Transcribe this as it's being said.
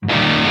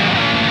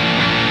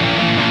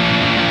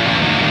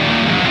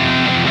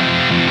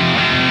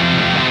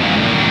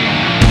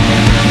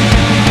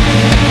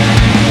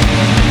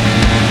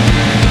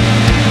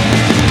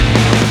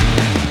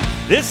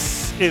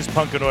is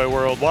Punkanoi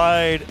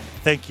Worldwide.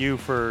 Thank you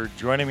for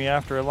joining me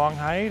after a long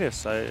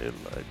hiatus. It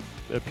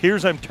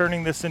appears I'm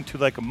turning this into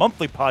like a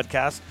monthly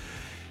podcast,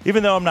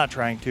 even though I'm not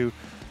trying to.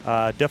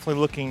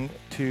 Definitely looking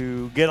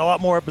to get a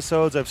lot more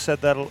episodes. I've said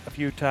that a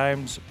few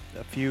times.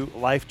 A few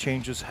life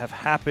changes have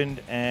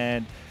happened,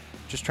 and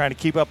just trying to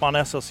keep up on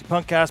SLC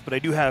Punkcast, but I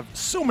do have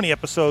so many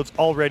episodes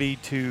all ready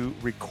to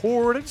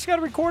record. I just got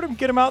to record them,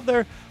 get them out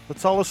there.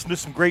 Let's all listen to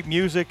some great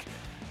music.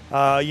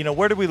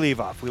 Where did we leave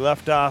off? We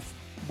left off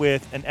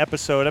with an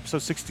episode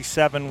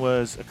 67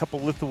 was a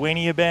couple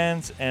Lithuania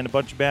bands and a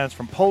bunch of bands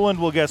from Poland.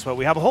 Well, guess what?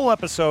 We have a whole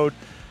episode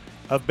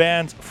of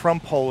bands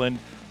from Poland.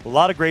 A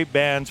lot of great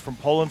bands from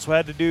Poland, so I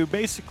had to do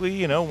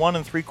basically,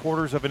 1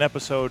 3/4 of an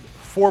episode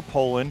for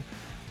Poland.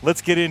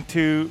 Let's get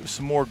into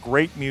some more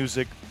great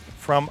music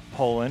from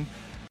Poland.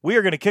 We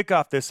are going to kick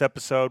off this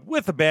episode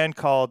with a band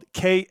called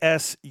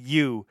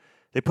KSU.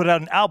 They put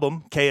out an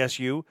album,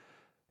 KSU,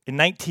 in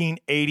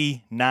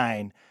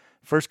 1989.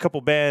 First couple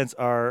bands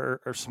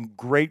are some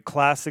great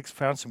classics.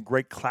 Found some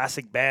great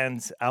classic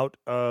bands out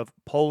of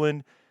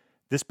Poland.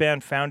 This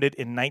band founded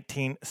in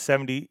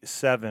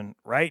 1977,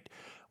 right?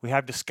 We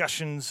have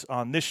discussions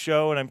on this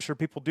show, and I'm sure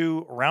people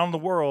do around the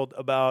world,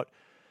 about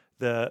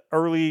the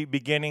early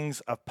beginnings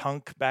of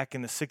punk back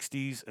in the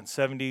 60s and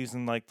 70s,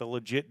 and like the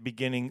legit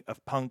beginning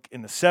of punk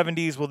in the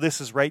 70s. Well,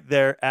 this is right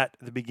there at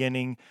the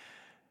beginning.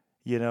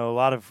 A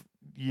lot of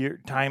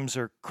times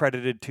are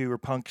credited to, or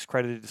punk's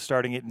credited to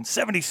starting it in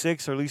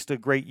 76, or at least a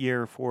great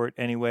year for it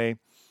anyway.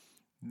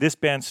 This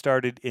band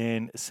started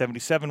in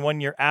 77,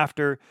 1 year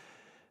after.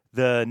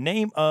 The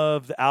name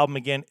of the album,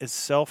 again, is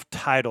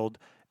self-titled,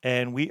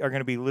 and we are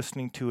going to be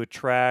listening to a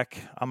track.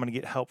 I'm going to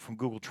get help from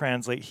Google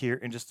Translate here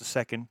in just a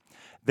second.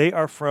 They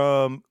are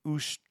from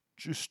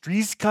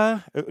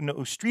Ustrzyski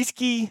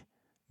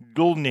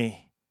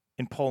Dolny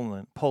in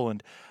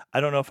Poland. I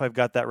don't know if I've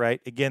got that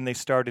right. Again, they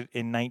started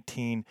in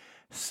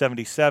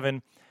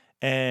 1977,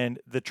 and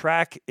the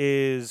track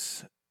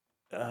is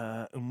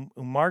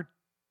Umar.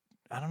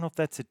 I don't know if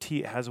that's a T.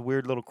 It has a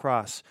weird little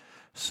cross.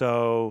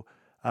 So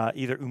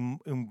either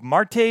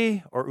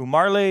Umarte or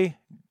Umarle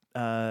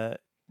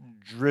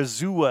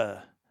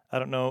Drezua. I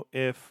don't know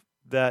if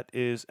that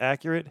is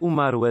accurate.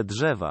 Umarłe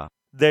drzewa.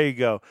 There you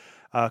go.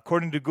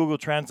 According to Google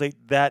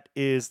Translate, that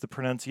is the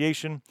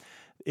pronunciation.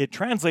 It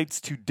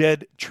translates to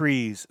dead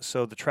trees.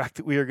 So the track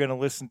that we are going to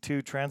listen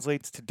to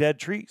translates to dead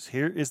trees.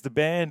 Here is the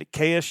band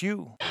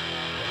KSU.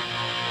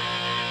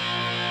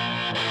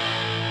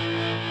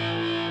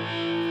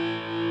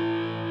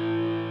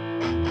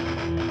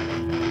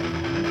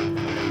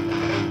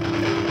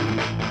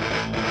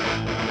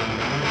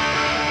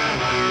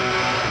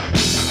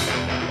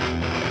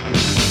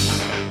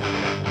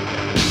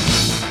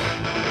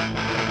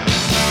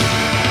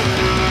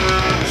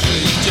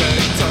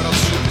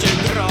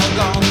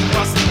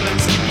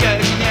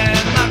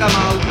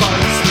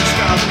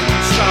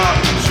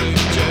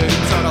 Szybciej,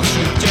 coraz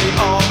szybciej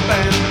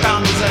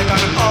opętany zegar.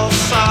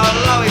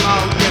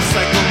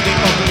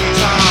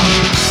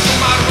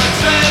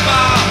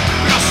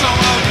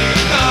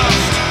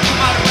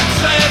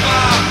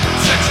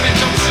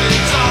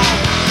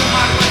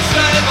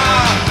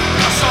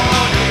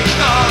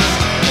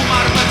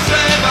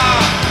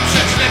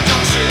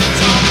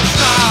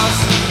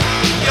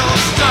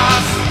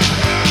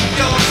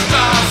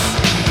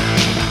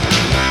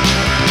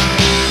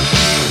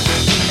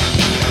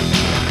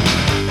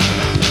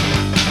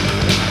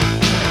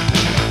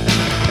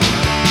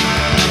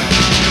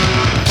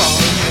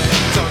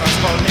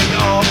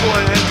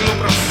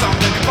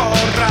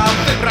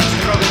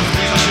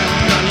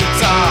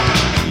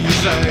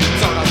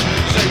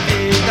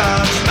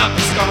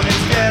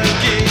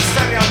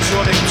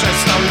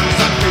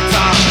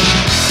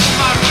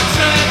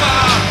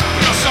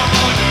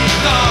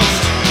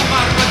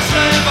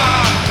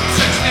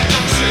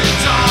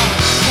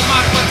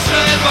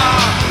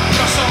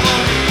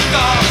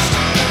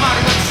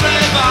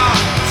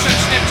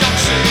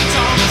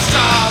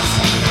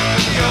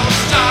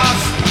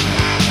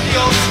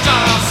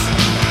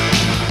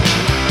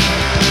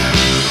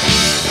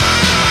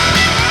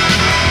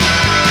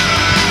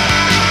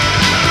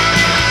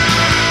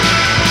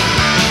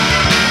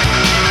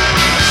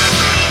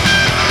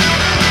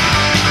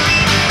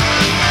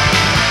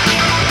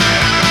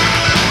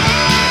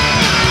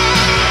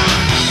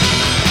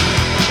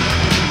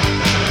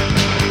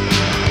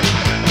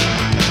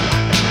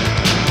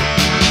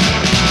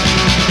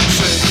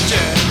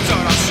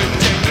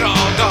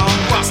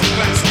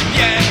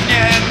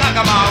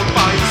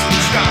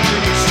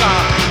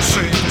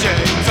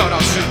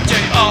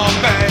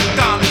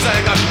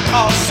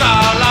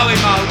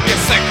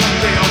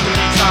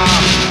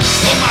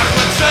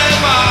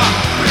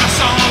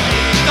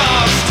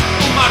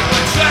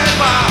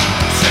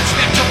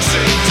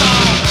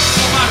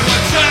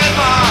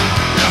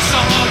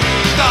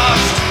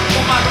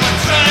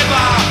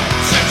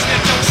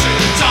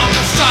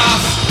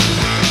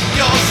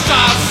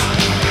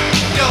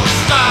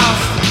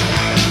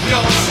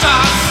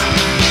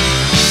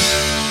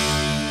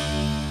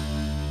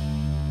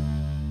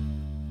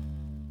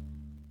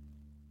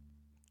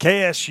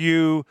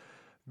 KSU,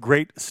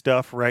 great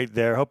stuff right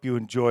there. Hope you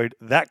enjoyed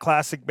that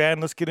classic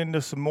band. Let's get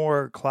into some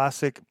more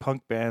classic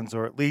punk bands,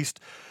 or at least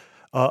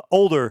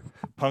older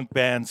punk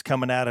bands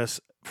coming at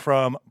us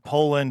from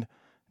Poland.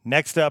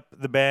 Next up,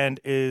 the band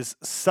is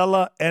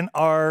Cela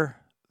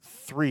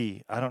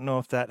NR3. I don't know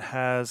if that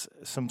has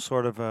some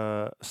sort of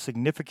a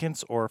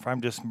significance or if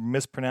I'm just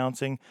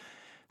mispronouncing.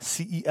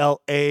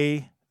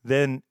 CELA,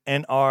 then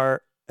NR,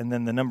 and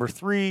then the number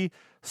 3.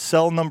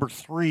 Cell number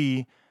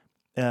 3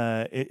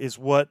 is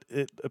what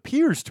it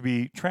appears to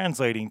be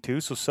translating to.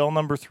 So Cell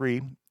number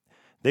 3.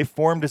 They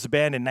formed as a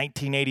band in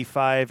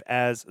 1985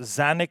 as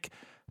Zanik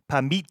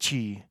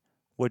Pamięci,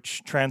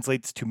 which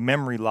translates to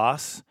memory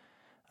loss.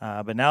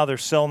 But now they're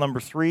Cell number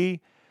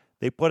 3.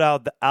 They put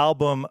out the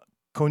album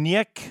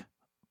Koniec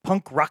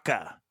Punk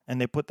Rocka,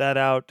 and they put that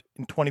out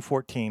in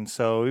 2014.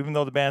 So even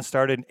though the band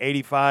started in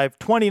 85,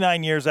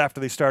 29 years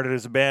after they started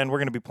as a band, we're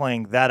going to be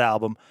playing that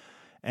album.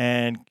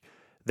 And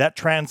that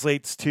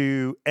translates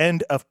to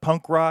end of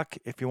punk rock,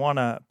 if you want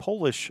a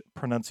Polish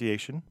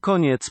pronunciation.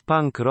 Koniec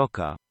punk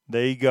rocka.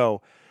 There you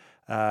go.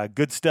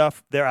 Good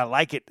stuff there. I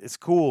like it. It's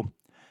cool.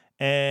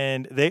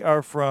 And they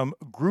are from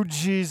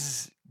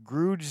Grudziądz,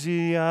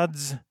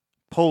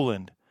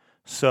 Poland.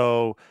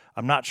 So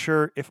I'm not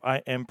sure if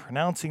I am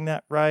pronouncing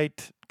that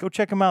right. Go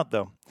check them out,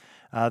 though.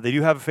 They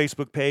do have a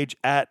Facebook page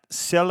at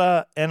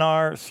Cela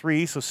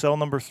NR3, so cell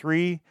number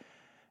 3,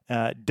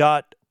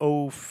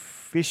 .official.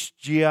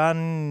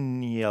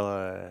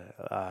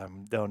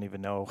 Don't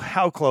even know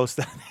how close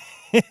that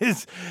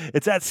is.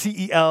 It's at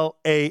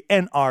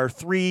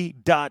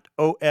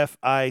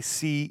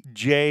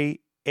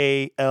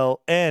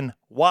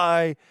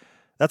CELANR3.OFICJALNY.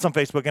 That's on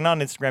Facebook, and on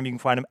Instagram, you can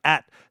find them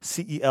at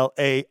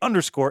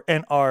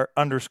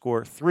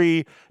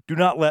CELA_NR_3. Do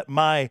not let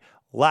my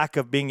lack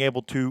of being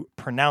able to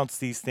pronounce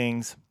these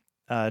things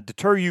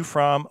deter you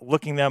from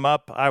looking them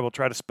up. I will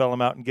try to spell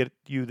them out and get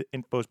you the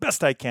info as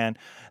best I can.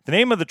 The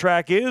name of the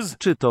track is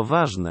Czy to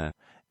ważne?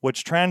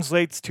 Which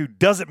translates to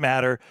Does It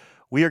Matter?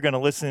 We are going to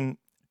listen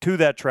to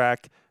that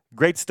track.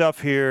 Great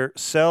stuff here.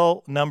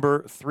 Cell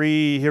number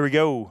 3. Here we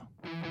go.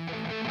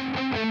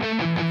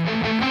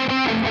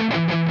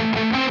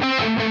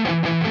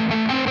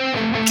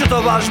 Czy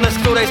to ważne, z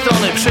której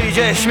strony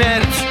przyjdzie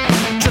śmierć?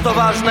 Czy to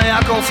ważne,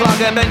 jaką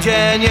flagę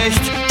będzie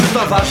nieść? Czy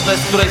to ważne,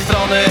 z której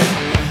strony?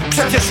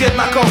 Przecież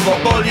jednakowo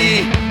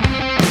boli.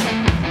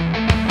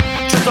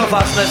 Czy to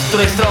ważne, z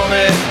której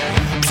strony?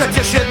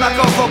 Przecież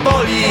jednakowo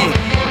boli.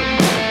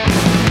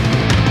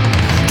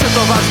 Czy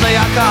to ważne,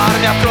 jaka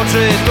armia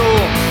wkroczy tu?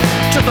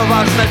 Czy to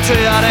ważne,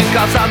 czyja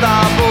ręka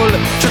zada ból?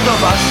 Czy to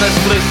ważne, z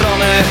której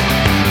strony?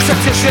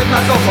 Przecież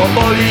jednakowo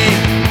boli.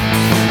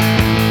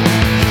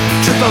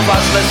 Czy to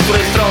ważne, z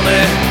której strony?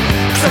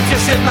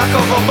 Przecież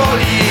jednakowo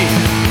boli.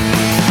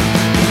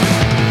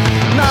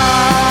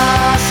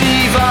 Nas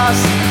i was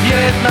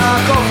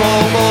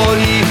jednakowo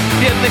boli.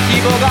 Biednych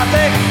i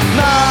bogatych.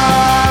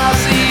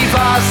 Nas i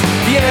was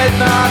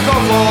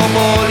jednakowo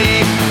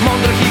boli.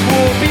 Mądrych i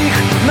głupich.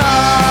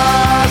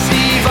 Nas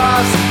i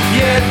was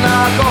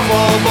jednakowo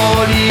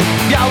boli.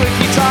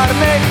 Białych i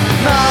czarnych.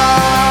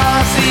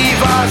 Nas i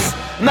was.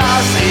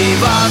 Nas i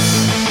was.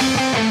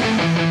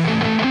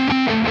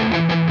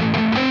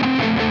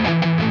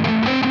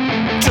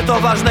 Czy to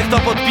ważne, kto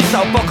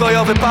podpisał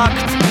pokojowy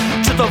pakt?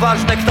 Czy to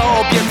ważne, kto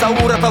obiecał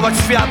uratować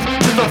świat?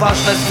 Czy to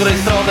ważne, z której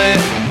strony?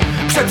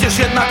 Przecież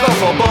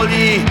jednakowo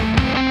boli.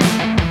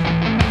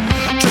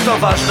 Czy to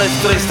ważne, z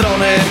której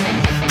strony?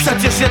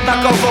 Przecież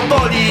jednakowo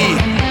boli.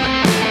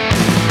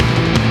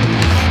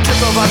 Czy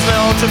to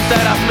ważne, o czym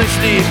teraz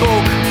myśli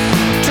Bóg?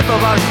 Czy to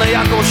ważne,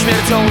 jaką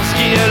śmiercią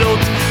zginie lud?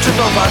 Czy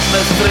to ważne,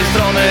 z której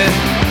strony?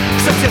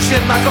 Przecież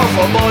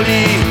jednakowo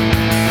boli.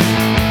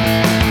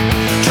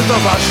 Czy to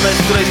ważne,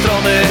 z której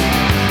strony?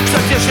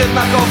 Przecież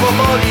jednakowo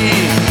boli.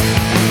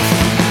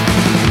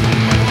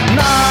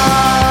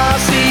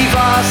 Nas i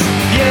was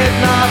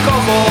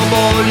jednakowo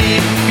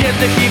boli.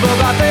 Biednych i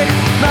bogatych.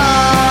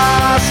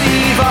 Nas i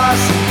was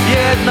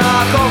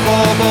jednakowo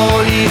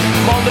boli.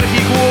 Mądrych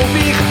i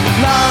głupich.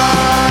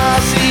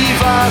 Nas i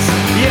was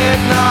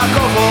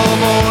jednakowo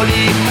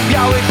boli.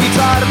 Białych i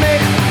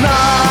czarnych.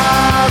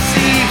 Nas i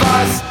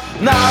was.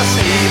 Nas i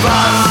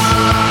was.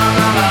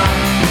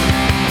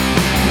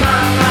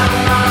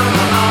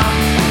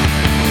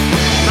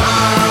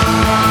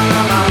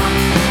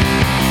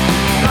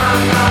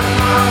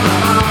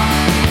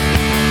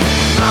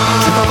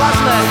 Czy to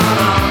ważne,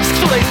 z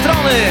której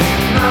strony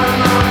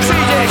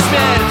przyjdzie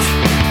śmierć?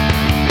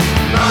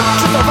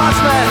 Czy to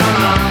ważne,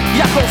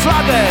 jaką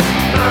flagę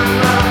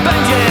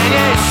będzie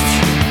nieść?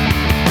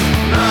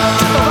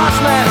 Czy to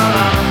ważne,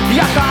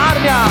 jaka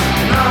armia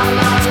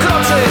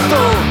wkroczy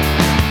tu?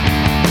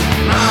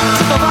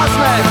 Czy to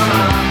ważne,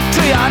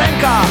 czyja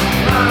ręka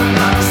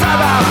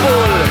zada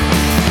ból?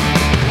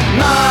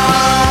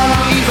 Nam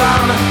i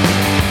wam,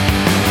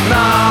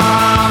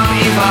 nam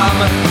i wam,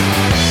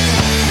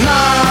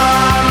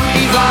 nam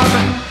i wam,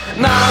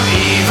 nam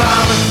i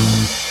wam.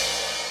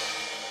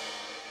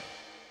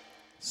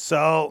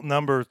 Cell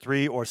number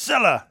 3, or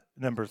Cela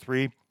number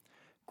 3.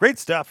 Great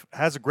stuff.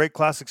 Has a great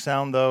classic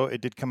sound, though.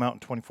 It did come out in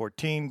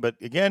 2014. But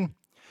again,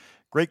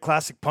 great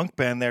classic punk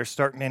band there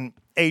starting in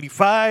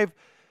 85.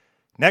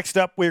 Next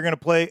up, we're going to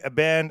play a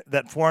band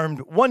that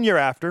formed 1 year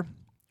after,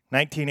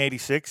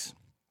 1986.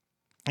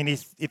 And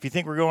if you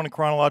think we're going in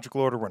chronological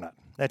order, we're not.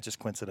 That's just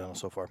coincidental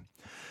so far.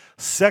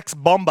 Sex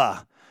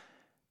Bomba.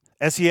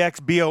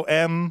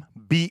 Sexbomba.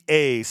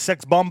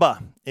 Sex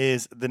Bomba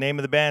is the name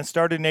of the band.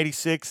 Started in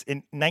 86. In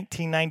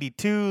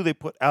 1992, they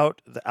put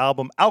out the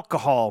album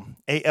Alcohol,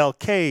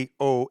 Alkohol.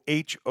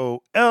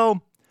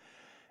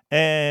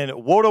 And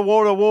Woda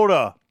Woda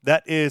Woda.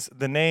 That is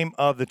the name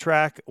of the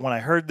track. When I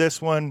heard this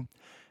one,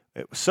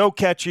 it was so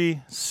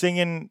catchy.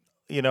 Singing,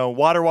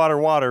 water, water,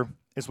 water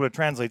is what it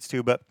translates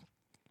to. But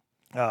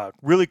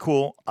really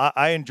cool.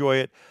 I enjoy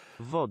it.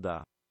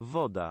 Woda,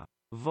 woda,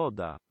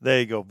 woda. There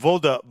you go.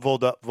 Woda,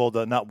 woda,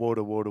 woda. Not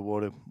woda, woda,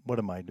 woda. What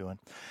am I doing?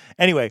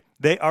 Anyway,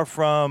 they are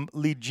from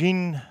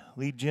Legionowa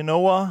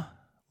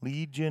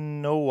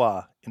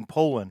in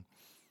Poland.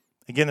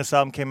 Again, this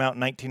album came out in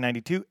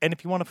 1992. And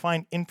if you want to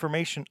find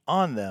information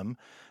on them,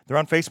 they're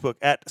on Facebook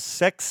at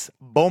Sex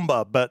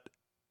Bomba, but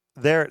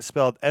there it's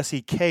spelled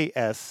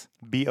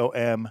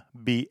Seksbomba.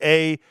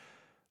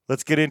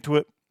 Let's get into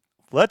it.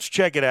 Let's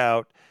check it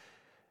out.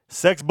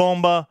 Sex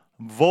Bomba,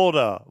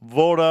 Voda,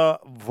 Voda,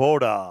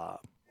 Voda.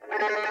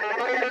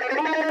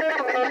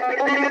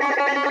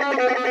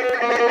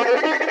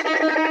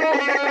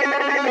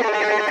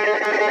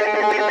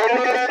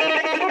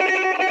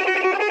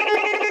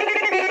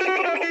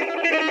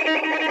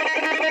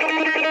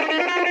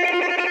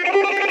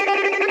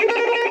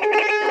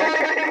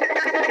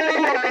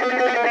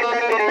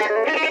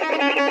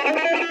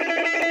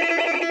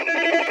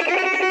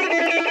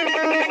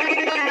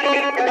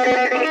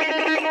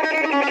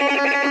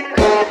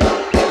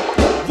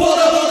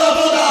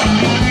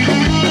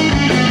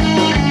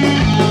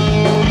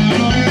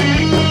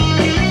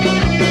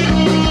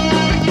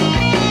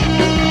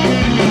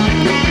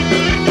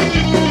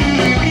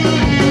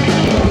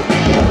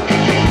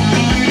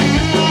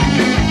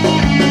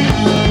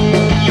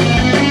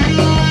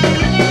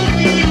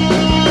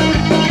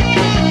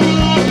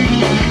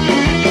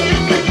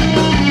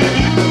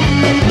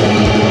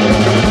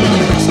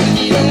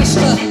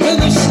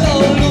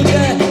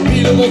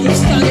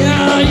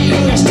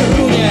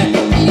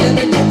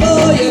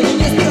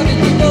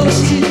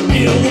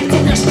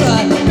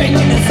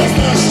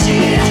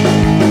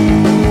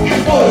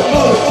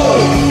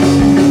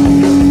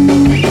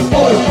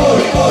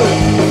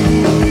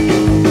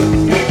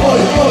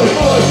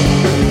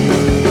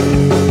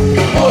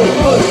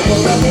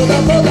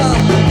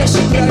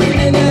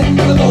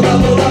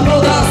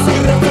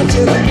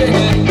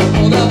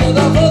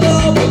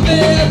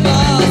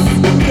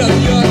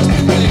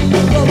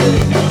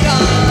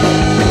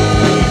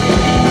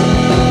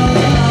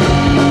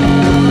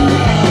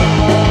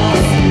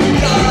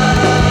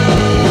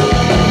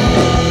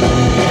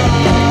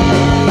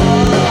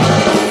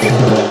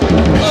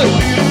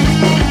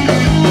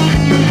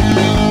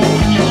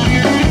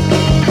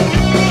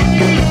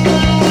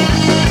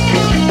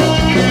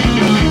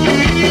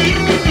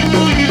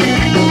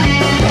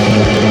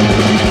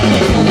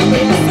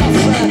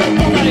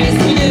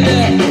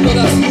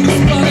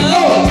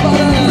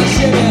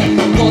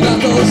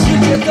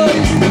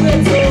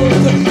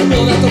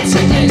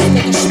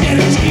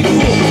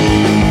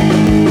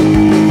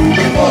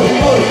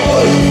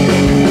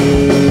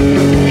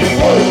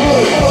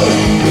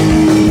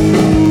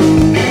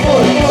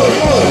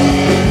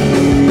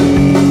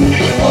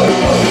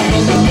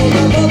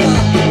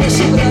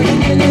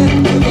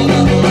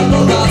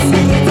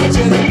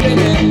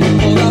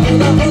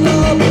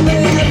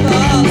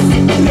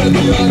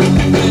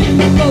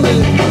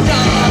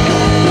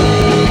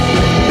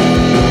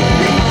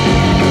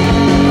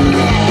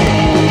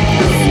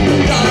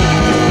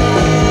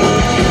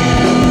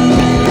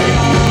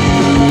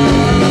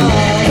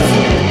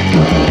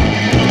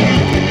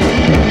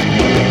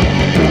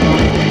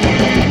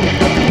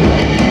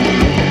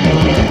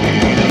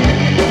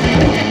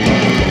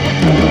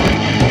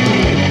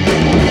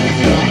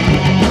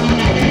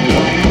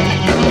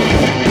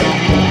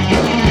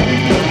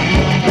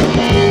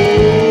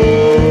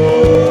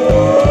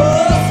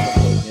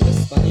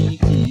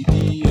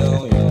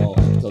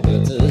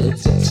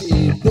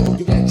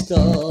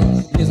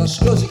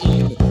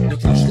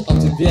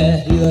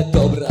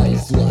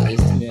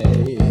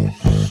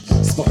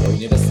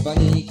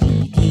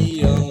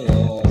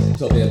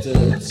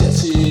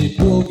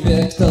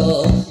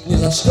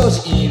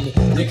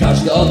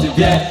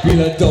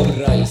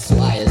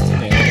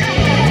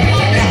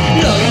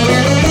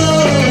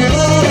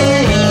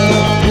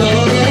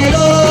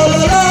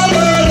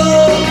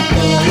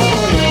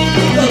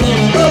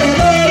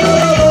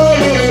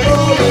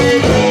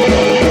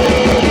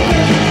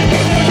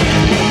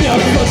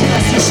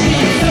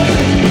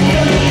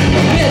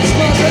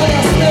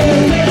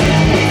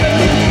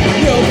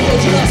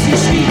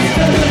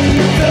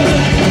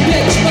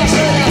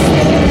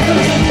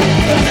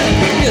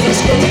 Nie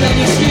zaszkodzi nam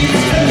już nic.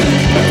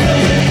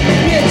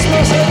 Mieć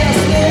marzenia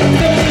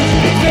sny.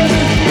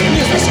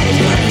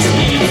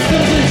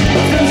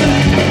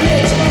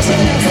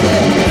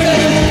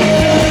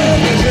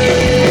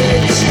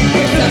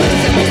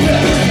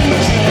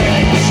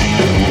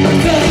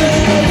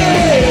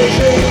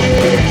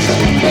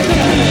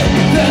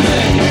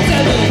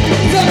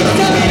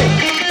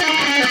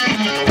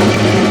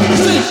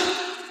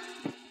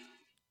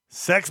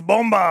 Sex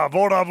Bomba,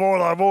 Voda,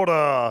 Voda,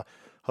 Voda.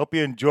 Hope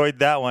you enjoyed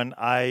that one.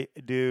 I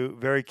do.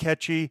 Very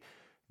catchy.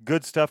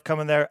 Good stuff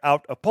coming there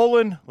out of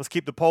Poland. Let's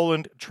keep the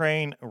Poland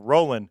train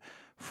rolling.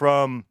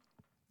 From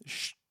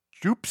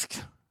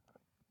Szczupsk.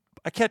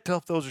 I can't tell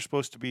if those are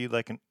supposed to be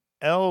like an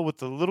L with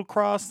the little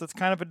cross that's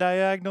kind of a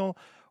diagonal,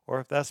 or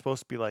if that's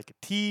supposed to be like a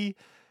T.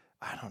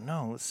 I don't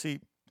know. Let's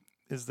see.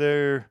 Is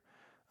there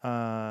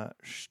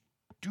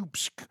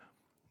Szczupsk?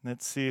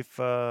 Let's see if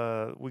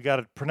we got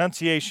a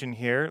pronunciation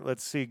here.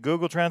 Let's see.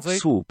 Google Translate.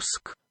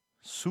 Słupsk.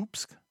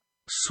 Słupsk?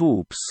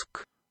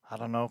 Słupsk. I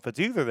don't know if it's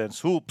either then.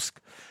 Słupsk.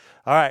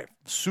 All right.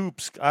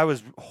 Słupsk. I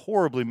was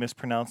horribly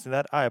mispronouncing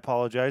that. I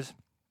apologize.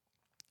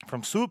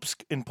 From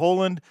Słupsk in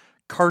Poland,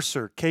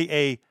 Karcer.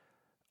 Karcer.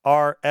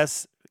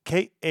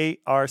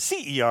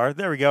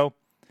 There we go.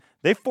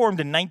 They formed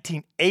in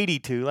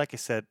 1982. Like I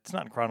said, it's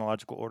not in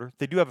chronological order.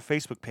 They do have a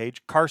Facebook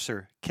page.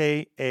 Karcer.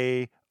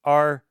 Karcer.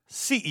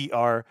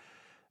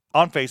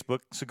 On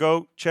Facebook. So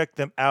go check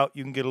them out.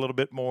 You can get a little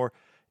bit more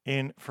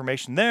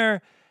information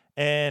there.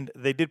 And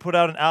they did put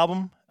out an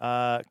album,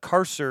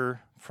 Karcer,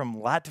 from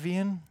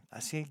Latvian. I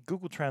see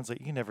Google Translate.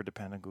 You can never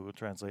depend on Google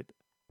Translate.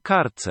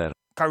 Karcer.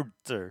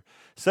 Karcer.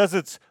 Says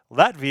it's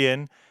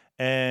Latvian,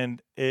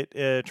 and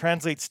it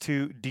translates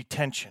to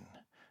detention.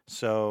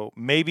 So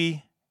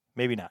maybe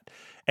not.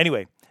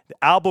 Anyway, the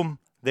album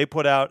they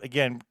put out,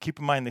 again, keep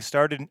in mind they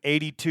started in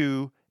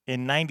 82.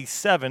 In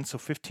 97, so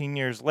 15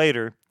 years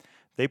later,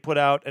 they put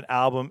out an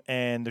album,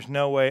 and there's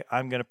no way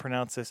I'm going to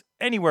pronounce this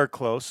anywhere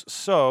close.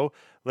 So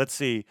let's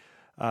see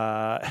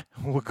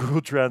what Google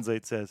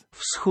Translate says.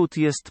 Wschód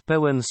jest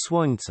pełen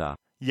słońca.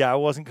 Yeah, I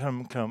wasn't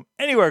going to come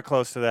anywhere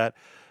close to that.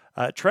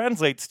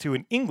 Translates to,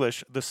 in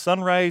English, the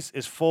sunrise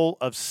is full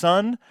of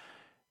sun.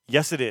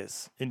 Yes, it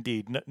is,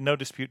 indeed. No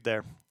dispute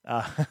there.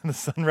 The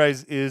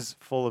sunrise is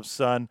full of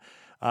sun.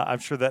 I'm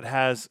sure that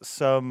has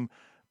some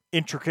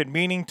intricate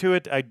meaning to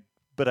it.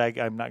 But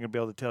I'm not going to be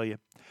able to tell you.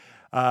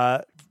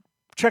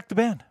 Check the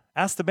band.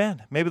 Ask the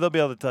band. Maybe they'll be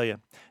able to tell you.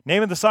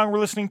 Name of the song we're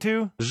listening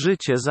to?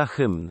 Życie za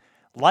hymn.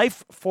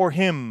 Life for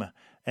Him.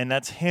 And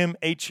that's hymn,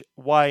 Hymn.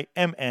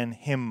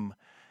 Hymn.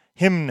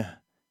 Hymn.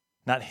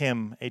 Not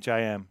him,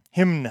 Him.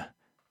 Hymn.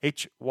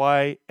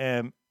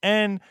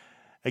 Hymn.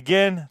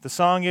 Again, the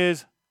song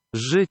is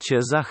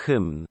Życie za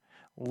hymn.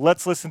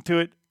 Let's listen to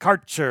it.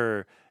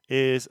 Karcer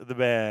is the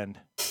band.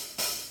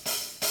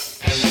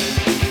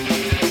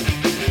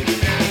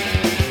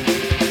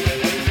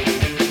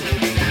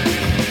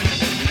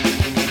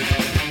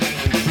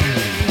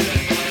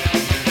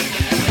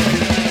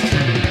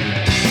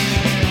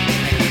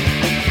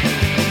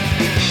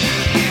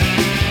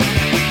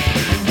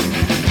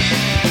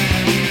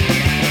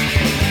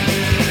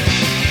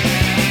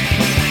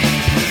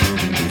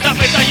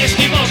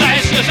 Jeśli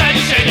możesz,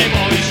 jeżeli się nie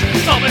boisz,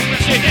 co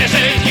bezpiecznie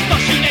wierzyć i kto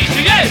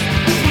silniejszy jest.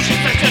 Musisz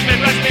przecież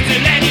wybrać między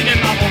Leninem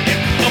a Bogiem.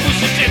 To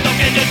musisz się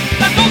dowiedzieć,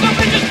 na kogo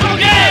będziesz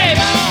wrogiem.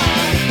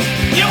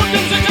 Nie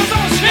oddam życia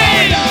za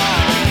świt.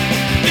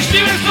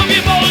 Myśliłem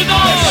sobie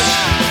wolność.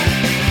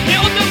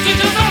 Nie oddam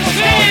życia za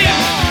świt.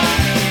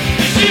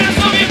 Myśliłem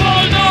sobie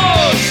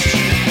wolność.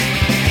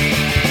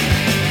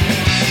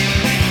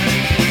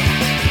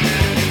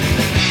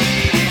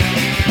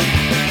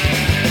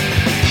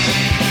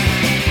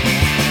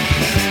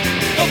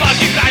 Do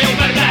walki grają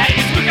werdę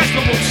i słychać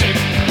znowu krzyk.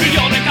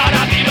 Miliony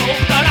karabinów,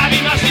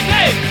 karabin masz i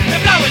ty.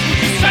 Wybrałeś,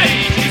 musisz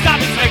strzelić i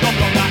zabić swego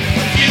wroga.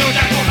 Zginąć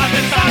jak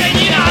bohater z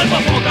Lenina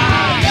albo Boga.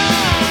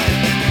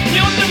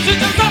 Nie oddam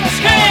życia za wasz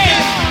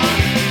hymn.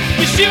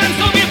 Myśliłem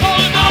sobie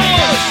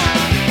wolność.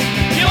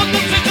 Nie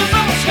oddam życia za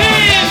wasz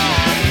hymn.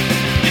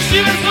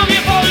 Myśliłem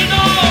sobie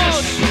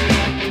wolność.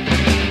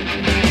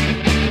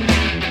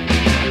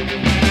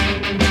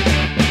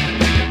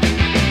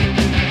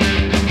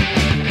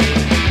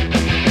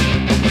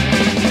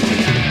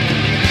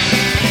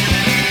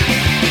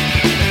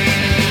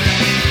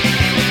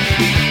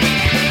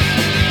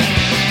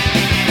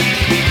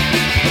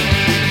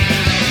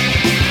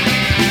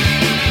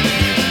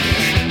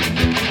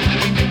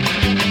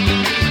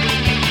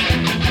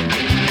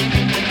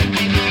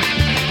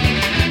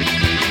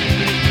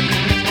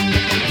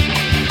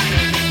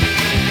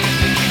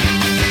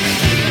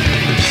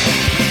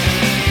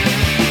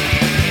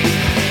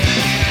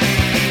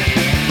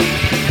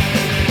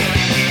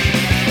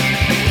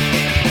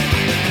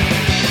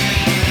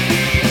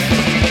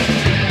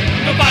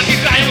 Do walki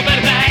grają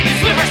werdę i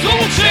słychać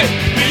znowu krzyk.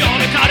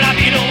 Miliony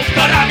karabinów,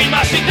 karabin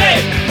masz i ty.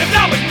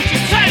 Wybrałeś,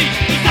 musisz strzelić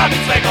i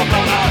zabić swego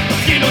wroga.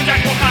 Zginąć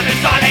jak bohater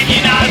za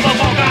Lenina albo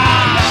Boga.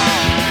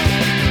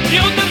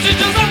 Nie oddam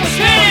życia za wasz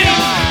hymn.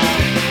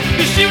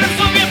 Myśliłem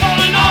sobie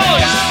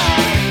wolność.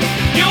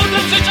 Nie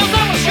oddam życia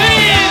za wasz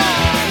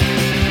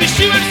hymn.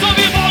 Myśliłem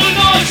sobie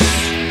wolność.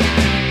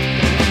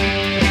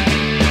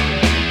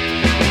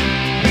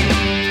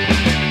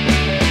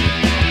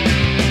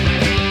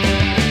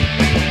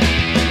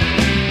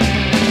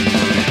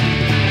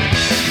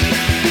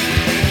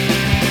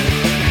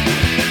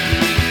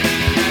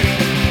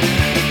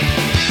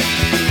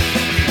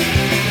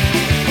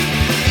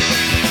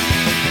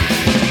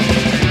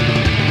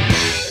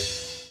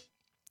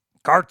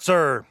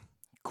 Karcer.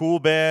 Cool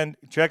band.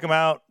 Check them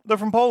out. They're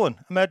from Poland.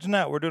 Imagine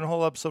that. We're doing a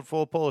whole episode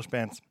full of Polish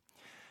bands.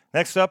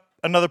 Next up,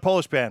 another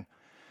Polish band.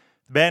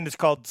 The band is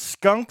called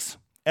Skunks.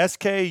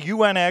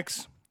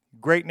 Skunx.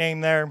 Great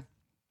name there.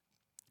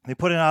 They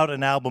put out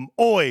an album,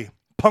 Oi!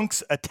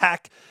 Punks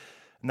Attack.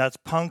 And that's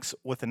punks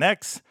with an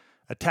X.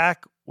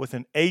 Attack with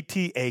an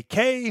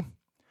ATAK.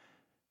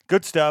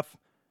 Good stuff.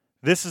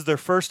 This is their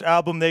first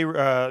album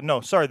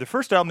the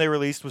first album they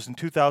released was in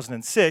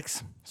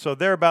 2006. So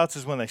thereabouts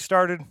is when they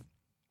started.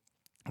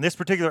 This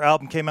particular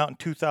album came out in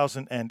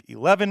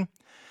 2011.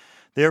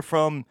 They're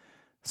from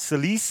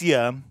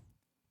Silesia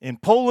in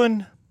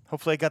Poland.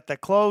 Hopefully I got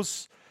that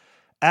close.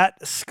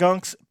 At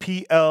Skunks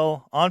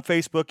PL on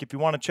Facebook if you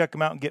want to check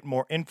them out and get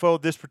more info.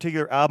 This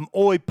particular album,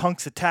 Oi!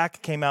 Punks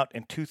Attack, came out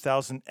in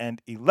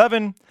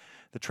 2011.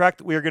 The track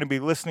that we are going to be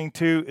listening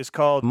to is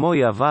called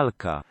Moja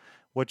walka.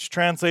 Which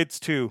translates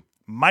to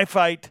My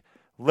Fight.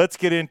 Let's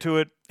get into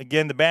it.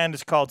 Again, the band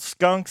is called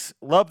Skunks.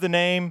 Love the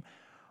name.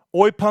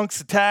 Oi! Punks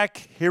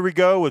Attack. Here we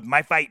go with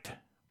My Fight.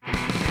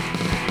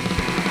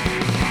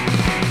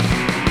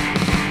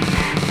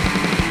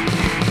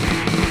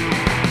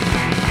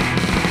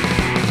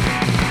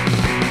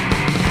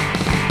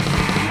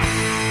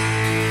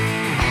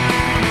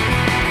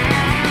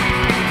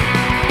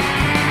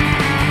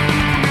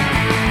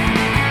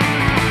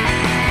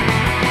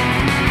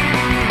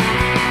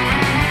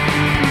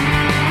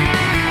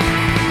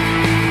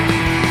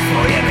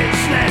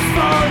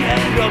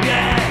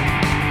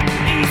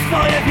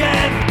 Swoje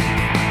wiem,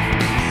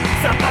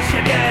 sam dla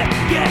siebie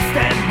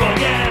jestem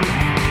Bogiem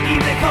i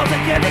wychodzę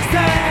kiedy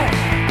chcę.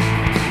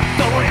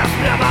 To moja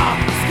sprawa,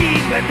 z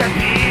kim będę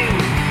pił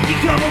i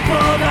komu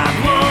podam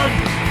dłoń.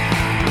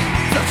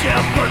 Co cię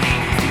obchodzi,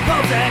 z kim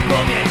chodzę po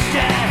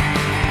mieście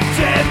w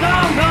ciemną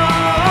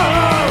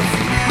noc.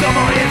 To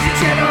moje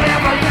życie, moja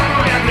walka,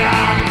 moja gra.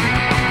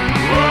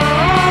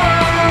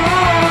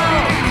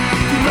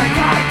 Tutaj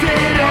karty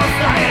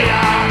rozdaję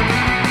ja.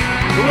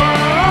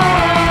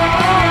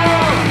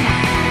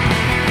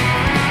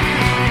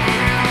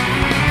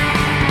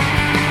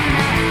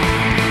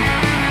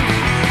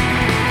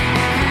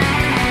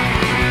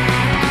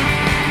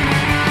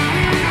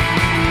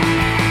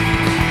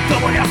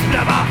 Moja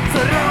sprawa, co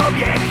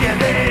robię,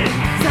 kiedy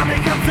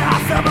zamykam za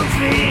sobą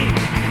drzwi.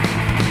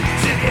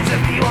 Czy wierzę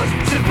w miłość,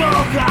 czy w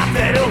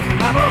bohaterów,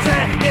 a może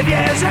nie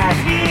wierzę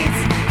w nic.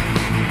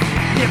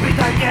 Nie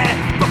pytaj mnie,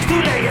 po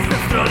której jestem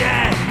stronie,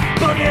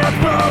 bo nie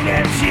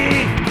odpowiem ci.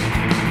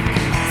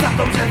 Sam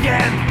dobrze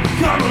wiem,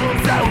 komu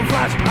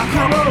zaufać, a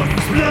komu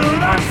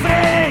splunąć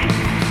wyj.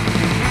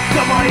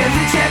 To moje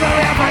życie,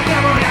 moja walka,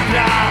 moja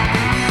gra.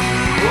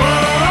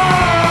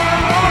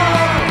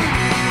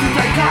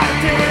 Tutaj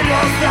karty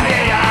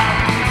rozdaję ja.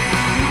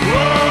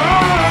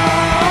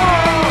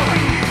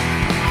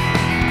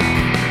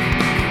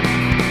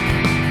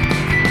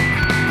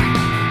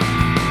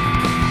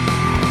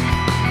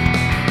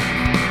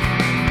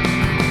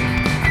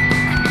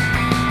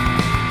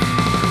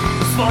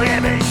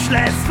 Swoje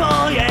myślę,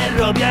 swoje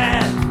robię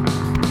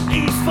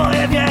i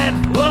swoje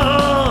wiem.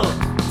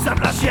 Sam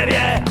dla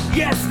siebie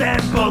jestem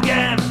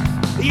Bogiem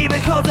i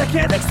wychodzę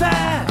kiedy chcę.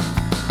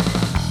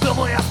 To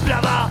moja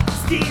sprawa,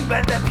 z kim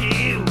będę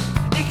pił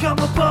i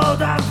komu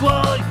podam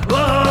dłoń.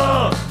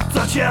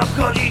 Co cię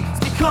obchodzi, z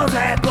kim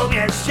chodzę po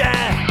mieście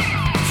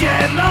w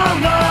ciemną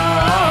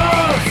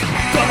noc.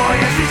 To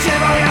moje życie,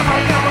 moja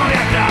walka,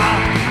 moja gra.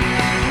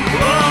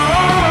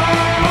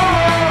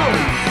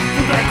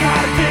 Tutaj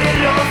karty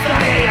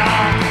rozdaję ja.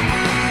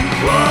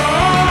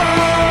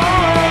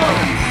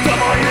 To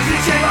moje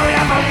życie,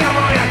 moja walka,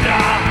 moja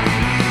gra.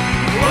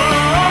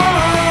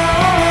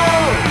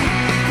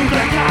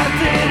 Tutaj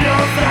karty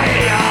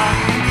rozdaję ja.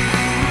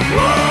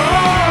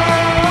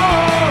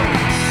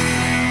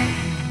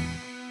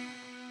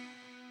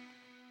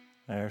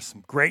 There's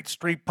some great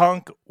street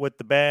punk with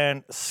the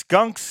band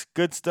Skunks.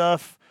 Good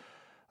stuff.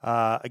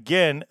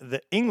 Again,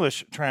 the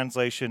English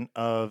translation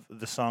of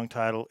the song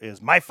title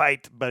is My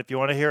Fight, but if you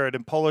want to hear it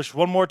in Polish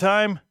one more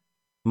time,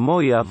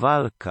 Moja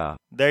walka.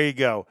 there you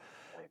go.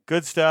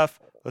 Good stuff.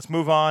 Let's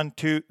move on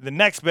to the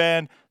next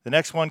band. The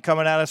next one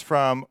coming at us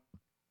from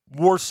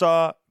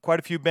Warsaw. Quite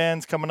a few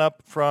bands coming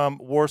up from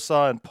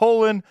Warsaw in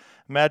Poland.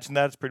 Imagine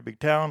that. It's a pretty big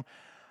town.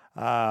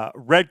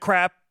 Red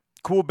Crap.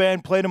 Cool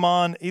band. Played them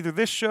on either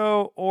this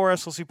show or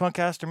SLC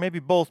Punkcast, or maybe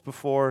both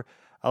before.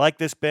 I like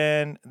this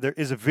band. There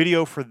is a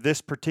video for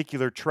this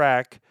particular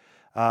track.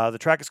 The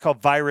track is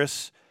called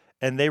Virus,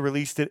 and they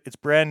released it. It's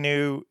brand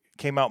new.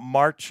 Came out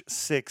March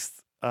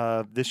 6th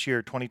this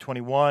year,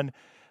 2021.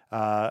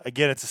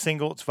 Again, it's a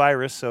single. It's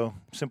Virus, so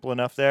simple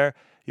enough there.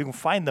 You can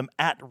find them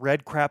at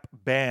Red Crap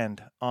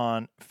Band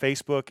on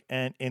Facebook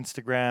and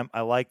Instagram.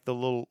 I like the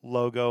little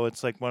logo.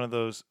 It's like one of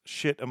those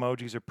shit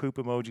emojis or poop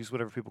emojis,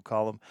 whatever people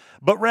call them,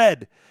 but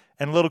red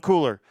and a little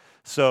cooler.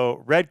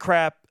 So Red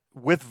Crap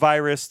with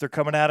Virus. They're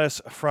coming at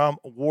us from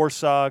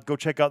Warsaw. Go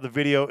check out the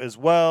video as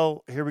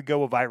well. Here we go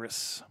with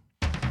Virus.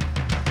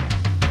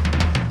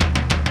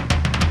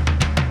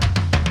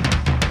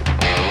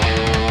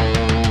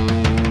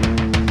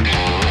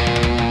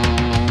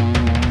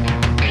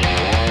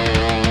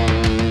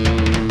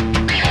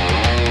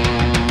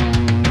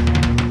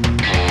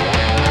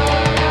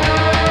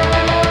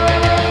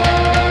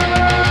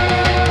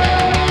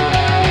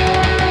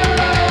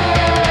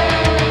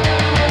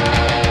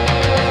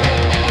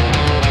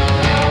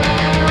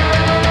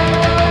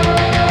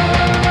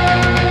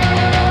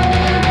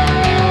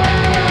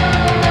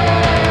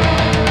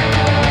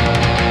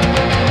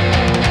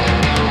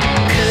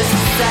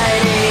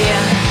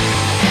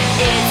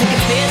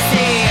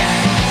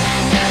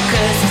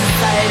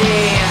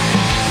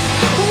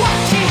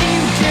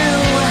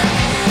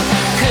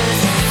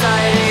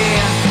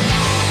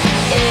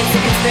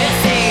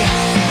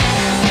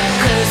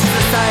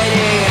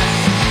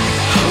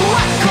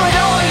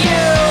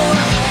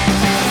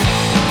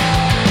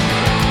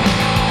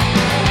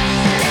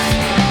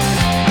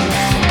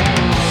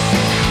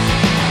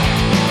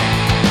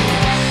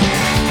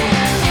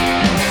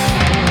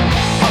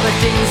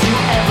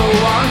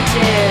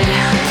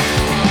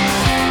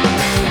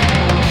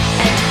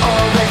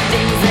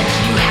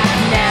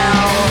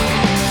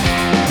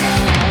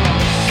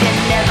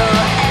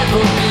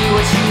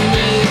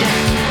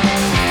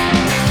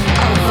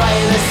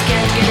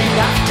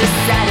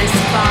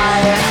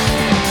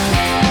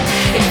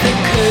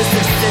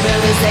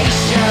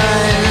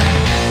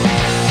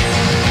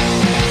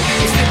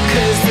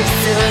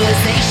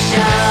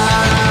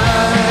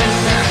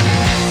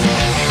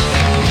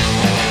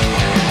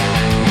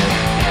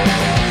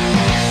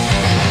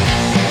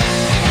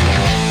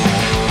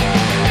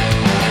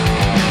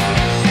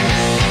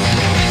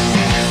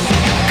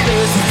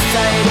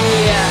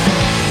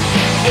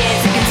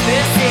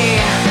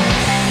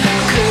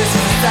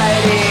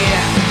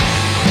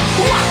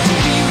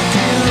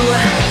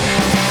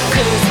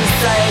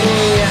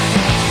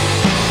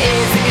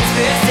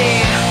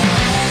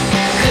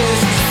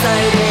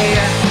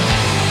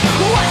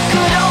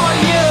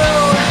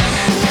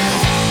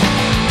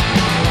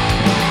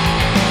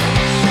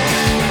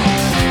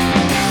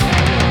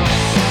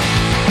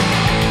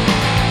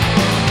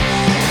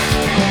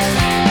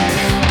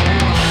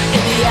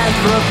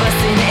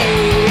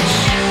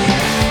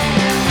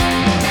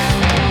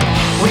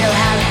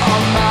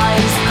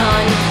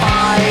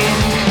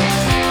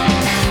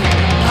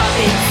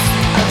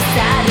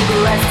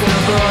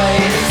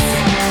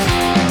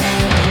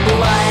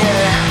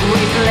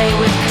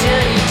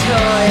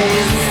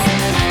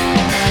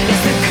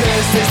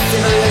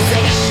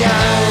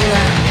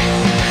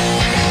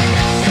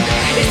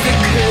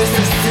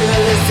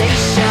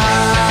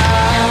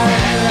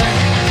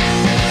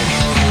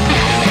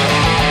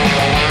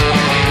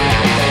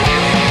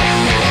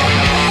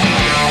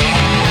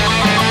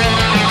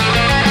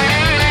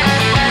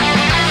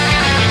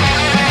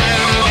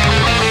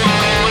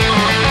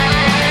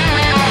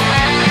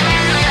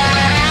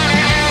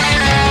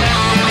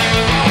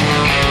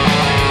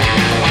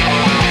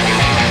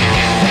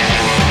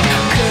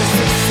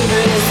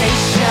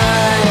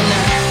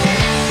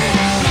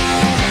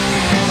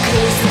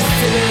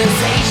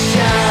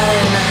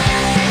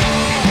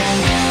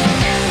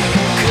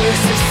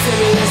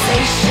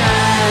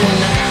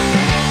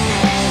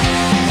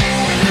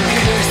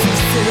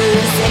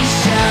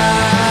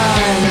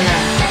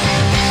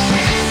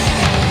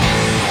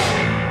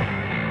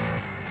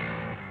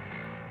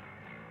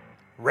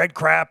 Red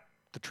Crap.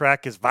 The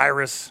track is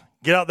Virus.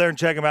 Get out there and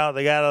check them out.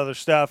 They got other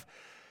stuff.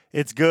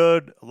 It's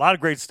good. A lot of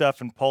great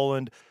stuff in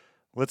Poland.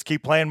 Let's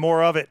keep playing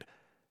more of it.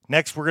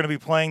 Next, we're going to be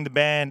playing the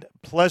band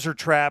Pleasure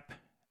Trap,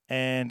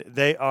 and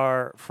they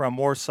are from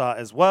Warsaw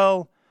as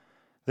well.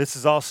 This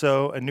is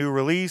also a new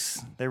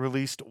release. They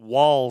released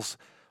Walls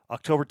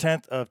October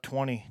 10th of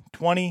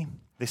 2020.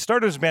 They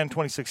started as a band in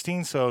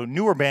 2016, so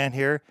newer band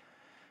here.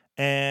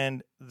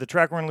 And the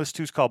track we're going to listen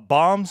to is called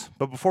Bombs.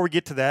 But before we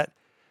get to that,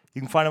 you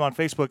can find them on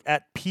Facebook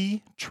at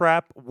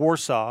P-Trap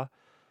Warsaw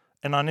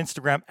and on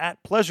Instagram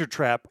at Pleasure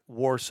Trap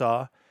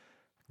Warsaw.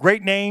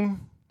 Great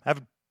name. I have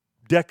a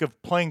deck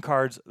of playing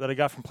cards that I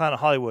got from Planet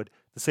Hollywood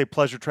that say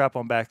Pleasure Trap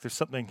on back. There's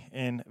something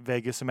in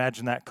Vegas.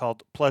 Imagine that,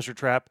 called Pleasure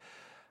Trap.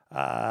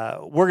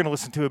 We're going to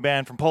listen to a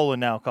band from Poland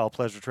now called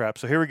Pleasure Trap.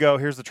 So here we go.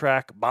 Here's the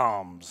track,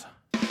 Bombs.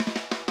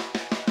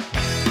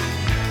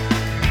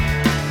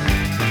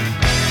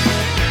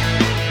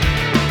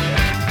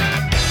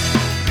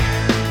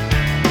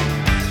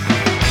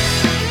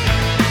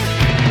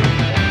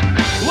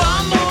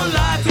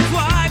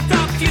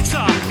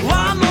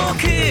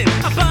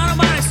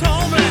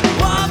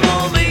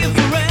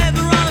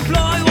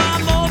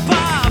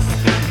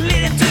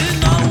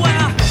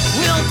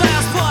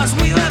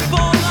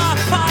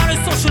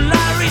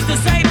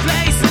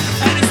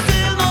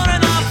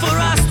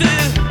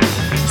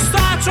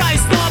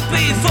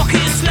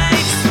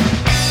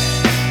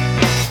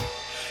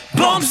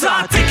 Bombs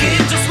are ticking,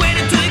 just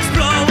waiting to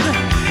explode.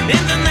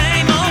 In the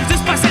name of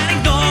this past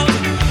anecdote,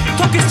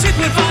 talk is cheap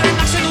without an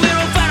action. We're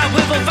all fed up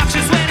with all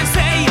factions when they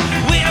say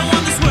we don't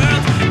want this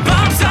world.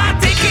 Bombs are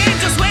ticking,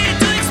 just waiting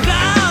to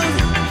explode.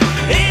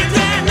 In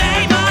the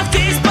name of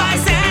this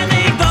past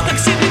anecdote, talk is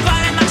cheap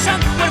without an action.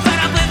 We're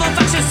fed up with all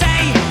factions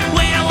say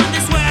we don't want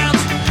this world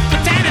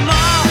not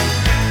anymore.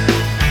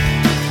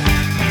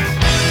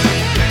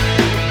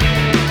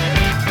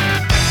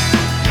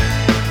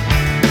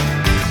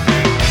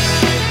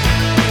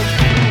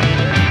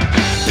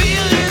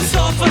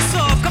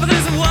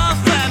 Capitalism,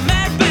 warfare,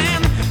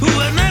 madmen who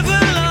were never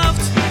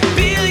loved.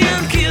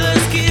 Billion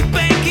killers, keep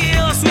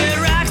painkillers,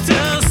 we're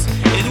actors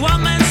in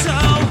one man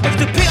show. If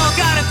the people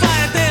got a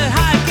fire, they'll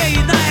hide, get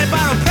united, but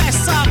I'll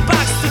press our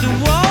backs to the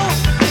wall.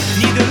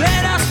 Neither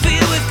let us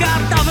feel we've got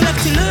nothing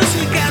left to lose.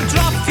 We can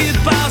drop a few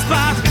bombs,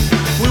 but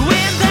we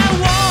win the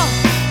war.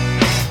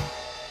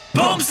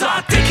 Bombs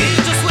are ticking,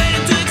 just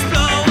waiting to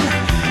explode.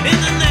 In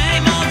the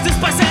name of this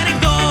past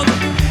anecdote,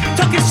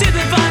 talking shit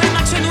without an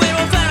action. We're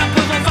all fed up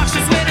with all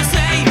factions where they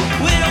say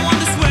we don't want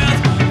this world.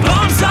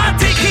 Bombs are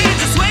ticking,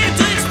 just waiting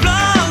to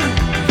explode.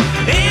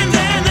 In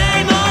the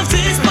name of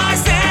this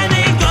past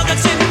anecdote, that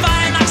shit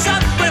without an action.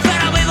 We're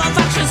fed up with all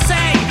factions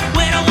say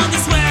we don't want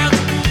this world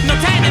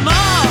not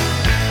anymore.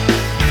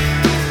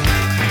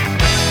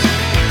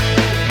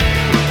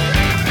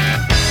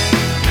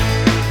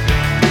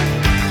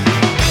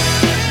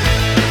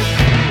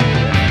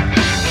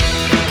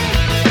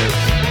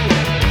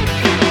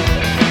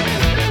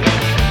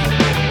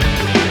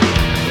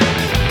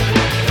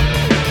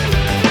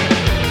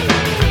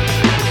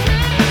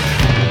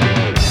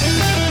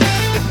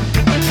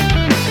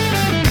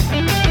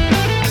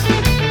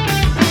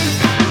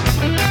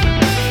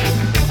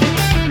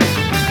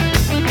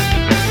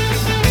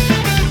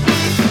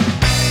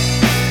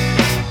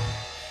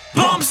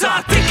 Bombs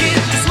are ticking,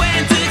 just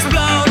waiting to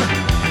explode.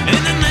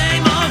 In the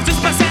name of this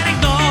past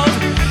anecdote,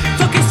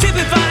 talking shit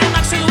without an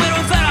action. We're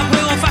all fed up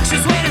with all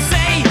factions where they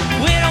say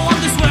we don't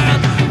want this world.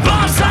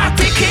 Bombs are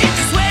ticking,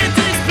 just waiting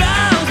to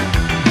explode.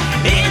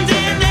 In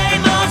the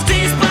name of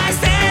this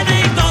past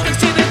anecdote, talking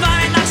shit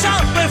without an action.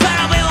 We're fed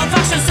up with all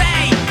factions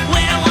say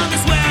we don't want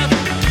this world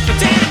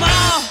not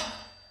anymore.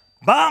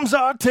 Bombs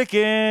are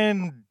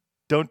ticking.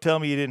 Don't tell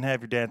me you didn't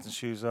have your dancing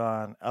shoes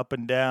on. Up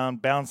and down,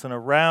 bouncing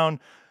around.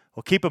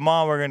 We'll keep them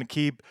on. We're going to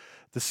keep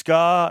the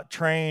ska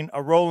train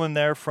a-rolling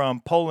there from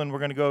Poland. We're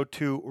going to go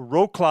to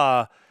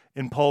Wrocław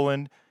in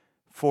Poland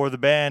for the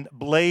band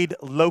Blade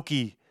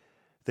Loki.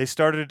 They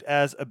started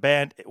as a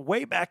band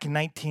way back in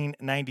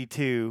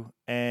 1992,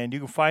 and you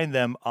can find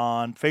them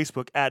on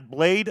Facebook at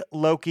Blade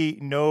Loki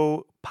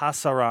No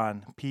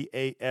Pasaran,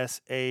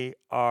 Pasaran.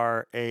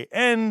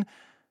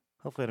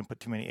 Hopefully I didn't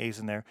put too many A's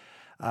in there.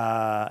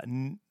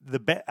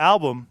 The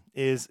album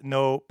is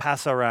No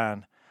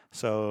Pasaran.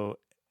 So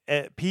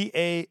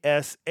Pasaran.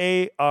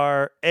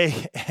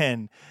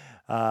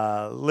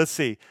 Let's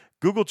see.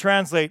 Google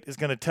Translate is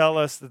going to tell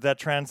us that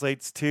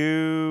translates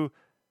to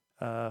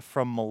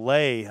from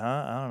Malay,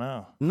 huh? I don't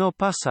know. No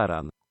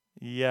pasaran.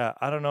 Yeah,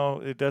 I don't know.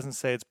 It doesn't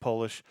say it's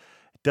Polish.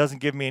 It doesn't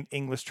give me an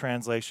English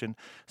translation.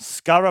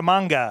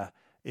 Scaramanga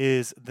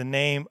is the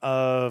name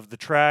of the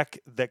track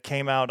that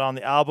came out on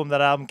the album.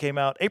 That album came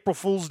out April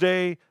Fool's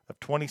Day of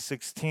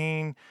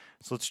 2016.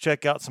 So let's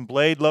check out some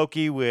Blade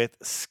Loki with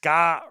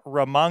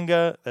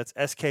Scaramanga. That's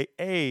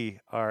Skaramanga.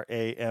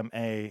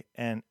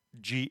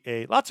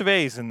 Lots of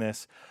A's in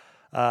this.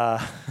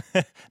 Not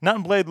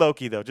in Blade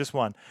Loki, though, just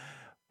one.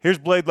 Here's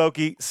Blade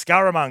Loki,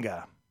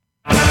 Scaramanga.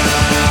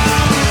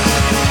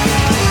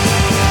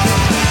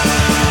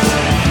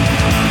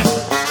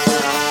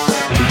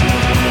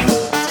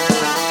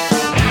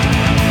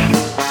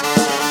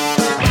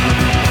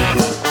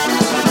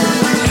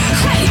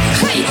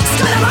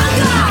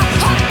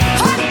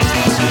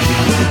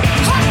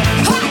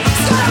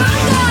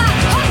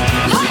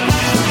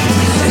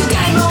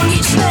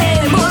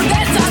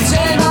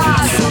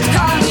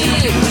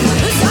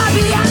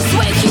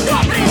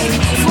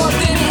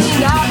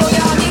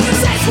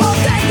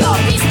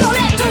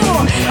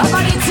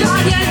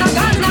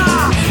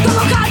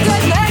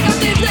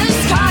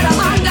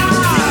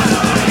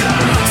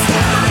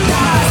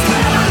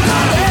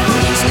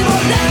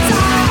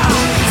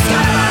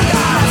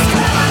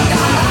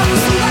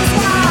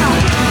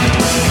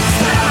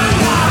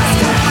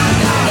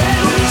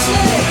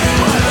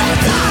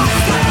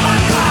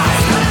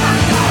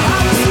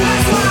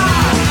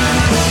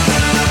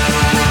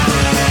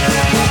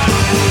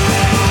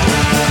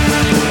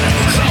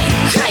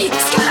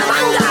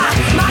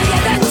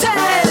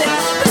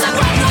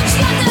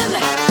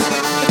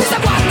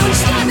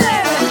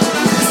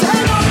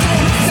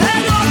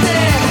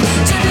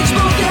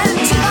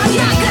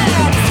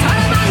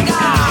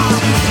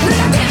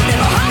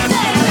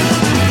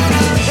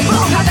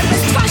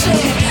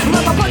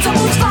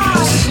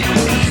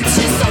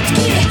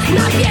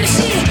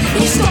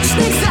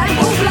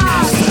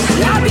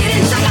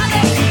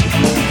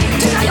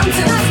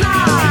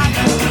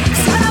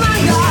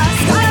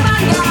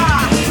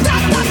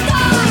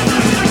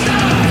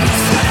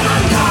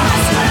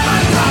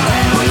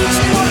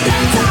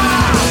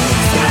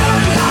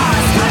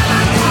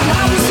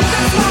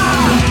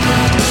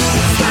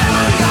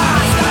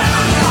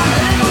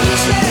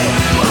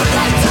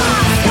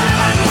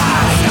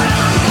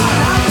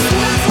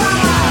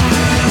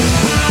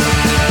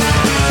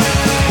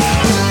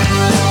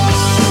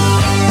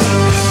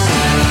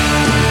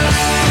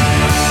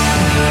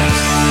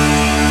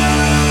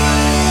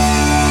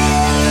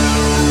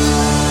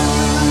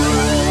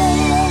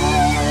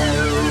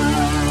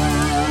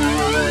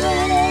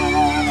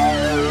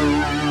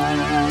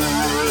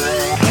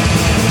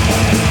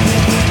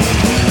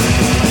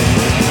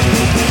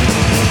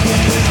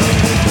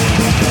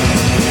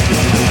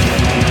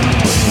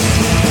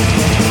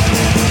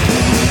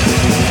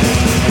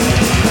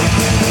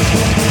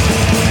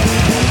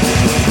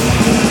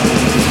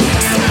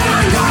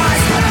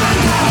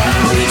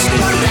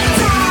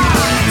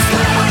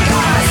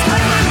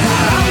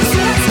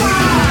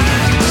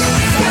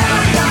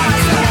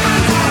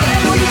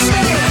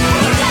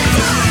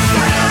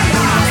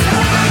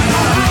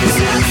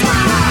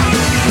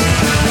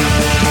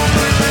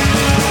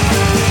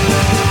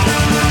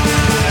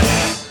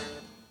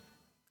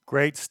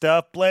 Great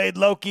stuff. Blade,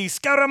 Loki,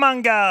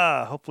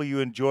 Scaramanga. Hopefully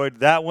you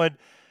enjoyed that one.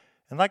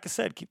 And like I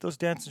said, keep those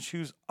dancing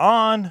shoes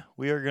on.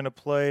 We are going to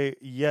play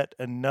yet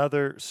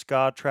another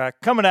ska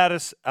track coming at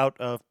us out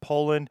of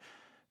Poland.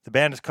 The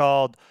band is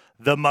called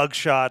The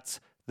Mugshots.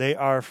 They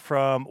are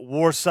from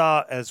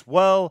Warsaw as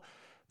well.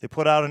 They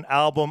put out an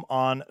album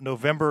on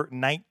November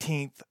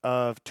 19th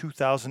of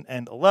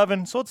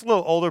 2011. So it's a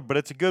little older, but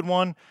it's a good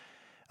one.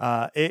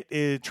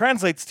 It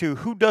translates to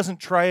 "Who doesn't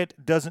try it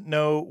doesn't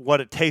know what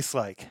it tastes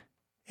like."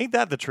 Ain't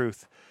that the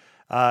truth?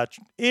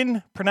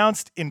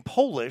 Pronounced in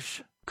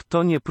Polish.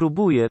 Kto nie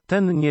próbuje,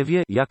 ten nie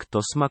wie, jak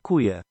to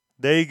smakuje.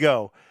 There you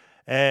go.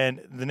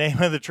 And the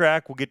name of the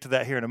track, we'll get to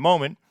that here in a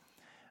moment.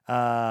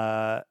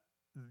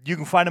 You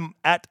can find them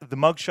at the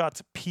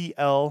Mugshots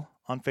PL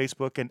on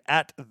Facebook and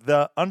at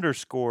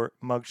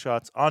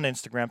 @the_Mugshots on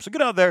Instagram. So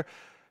get out there,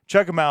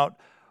 check them out.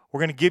 We're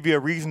going to give you a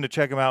reason to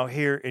check them out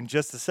here in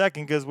just a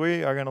second because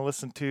we are going to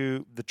listen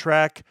to the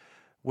track,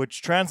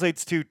 which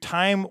translates to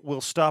 "Time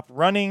Will Stop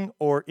Running,"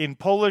 or in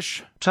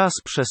Polish, Czas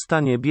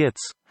przestanie biec.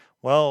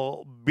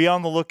 well, be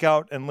on the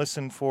lookout and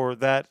listen for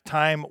that.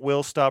 "Time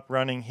Will Stop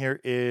Running." Here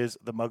is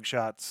the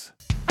Mugshots.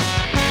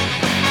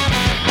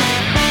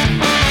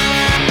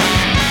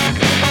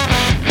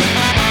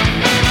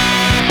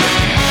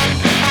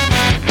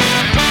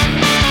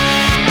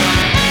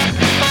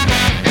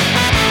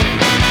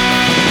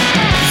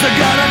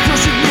 Zegara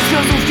krosik, nie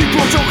związówki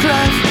tłoczą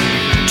krew.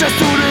 Czas,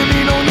 który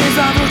minął, nie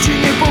zawróci,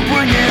 nie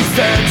popłynie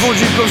wstecz.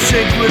 Budzi go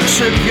wściekły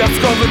krzyk,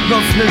 gwiazdkowych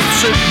nocnych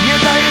krzyk. Nie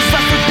daje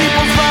zasnąć, nie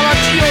pozwala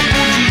ci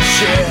obudzić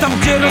się. Tam,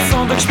 gdzie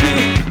rozsądek śpi,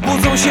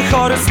 budzą się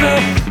chore sny.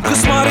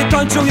 Koszmary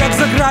tańczą, jak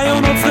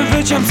zagrają nocnym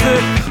wyciem psy.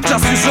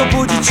 Czas już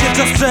obudzić się,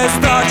 czas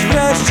przestać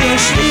wreszcie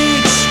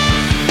śnić.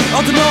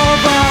 Od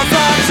nowa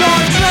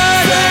zacząć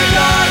żyć.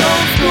 Zegarą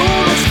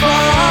znów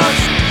trwać.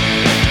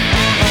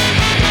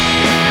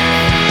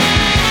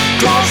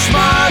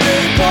 Koszmary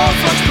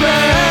posłać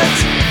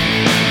precz.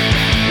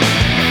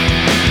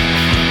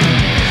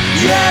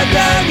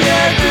 Jeden,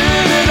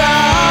 jedyny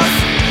raz.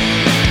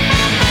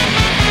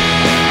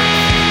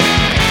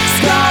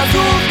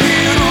 Wskazówki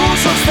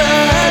ruszą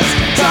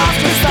wstecz. Czas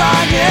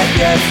przestanie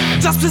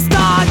biec. Czas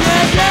przestanie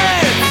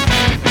biec.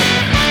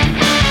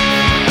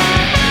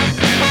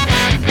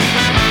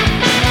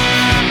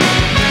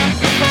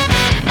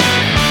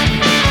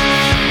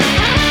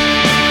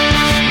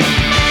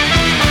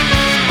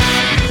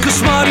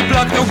 Koszmary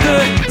plakną,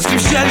 gdy z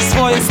kimś dzielisz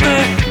swoje sny.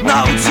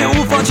 Naucz się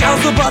ufać, a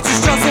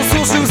zobaczysz, czas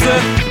osuszył łzy.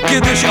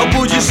 Kiedyś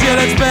obudzisz się,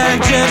 lecz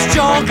będziesz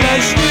ciągle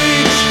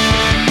śnić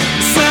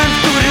sen, w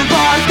którym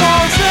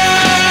warto żyć.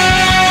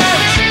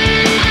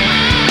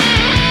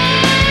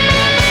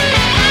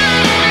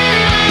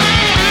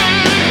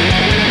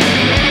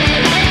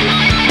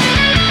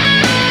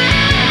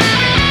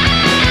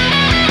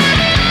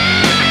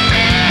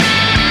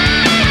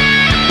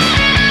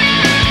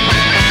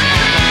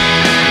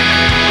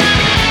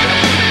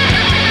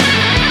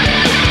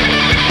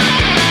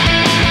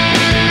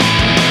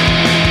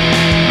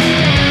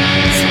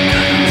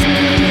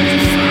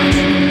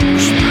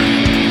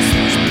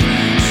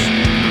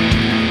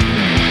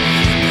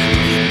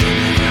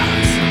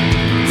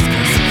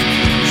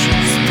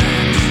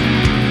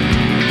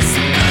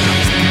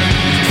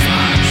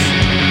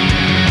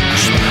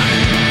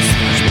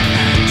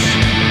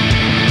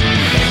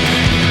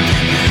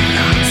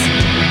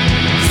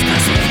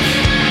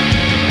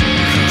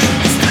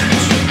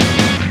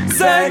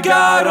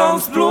 Zegarą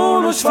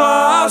splunąć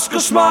twarz,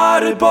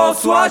 koszmary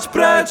posłać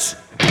precz.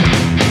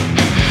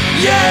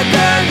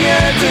 Jeden,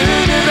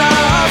 jedyny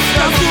raz,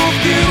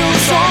 wskazówki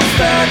ruszą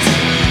wstecz.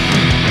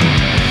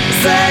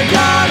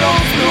 Zegarą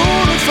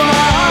splunąć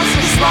twarz,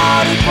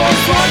 koszmary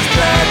posłać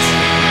precz.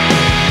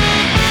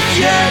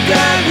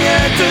 Jeden,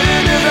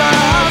 jedyny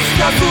raz,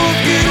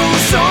 wskazówki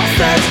ruszą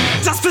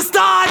wstecz. Czas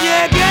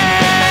przestanie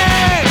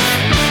biec.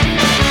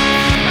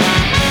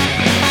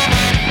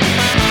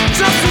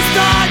 Czas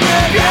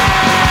przestanie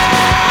biec.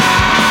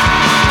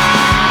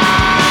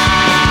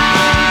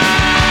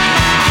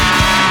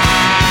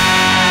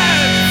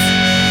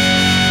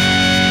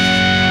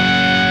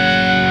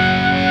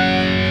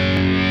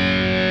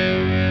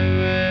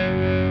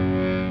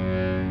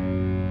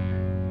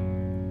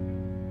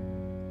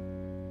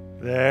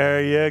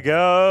 There you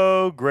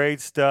go.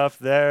 Great stuff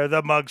there.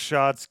 The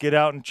Mugshots. Get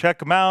out and check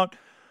them out.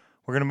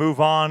 We're going to move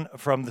on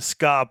from the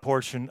ska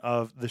portion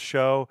of the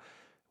show.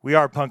 We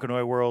are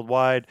Punkanoi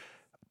Worldwide,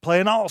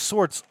 playing all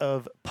sorts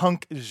of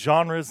punk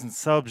genres and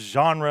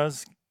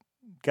sub-genres.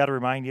 Got to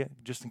remind you,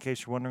 just in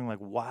case you're wondering,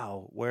 like,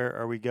 wow, where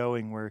are we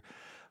going? We're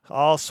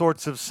all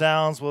sorts of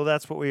sounds. Well,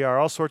 that's what we are.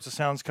 All sorts of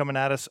sounds coming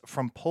at us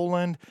from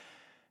Poland.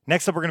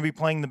 Next up, we're going to be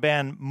playing the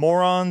band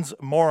Morons.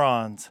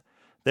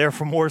 They're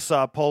from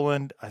Warsaw,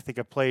 Poland. I think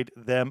I played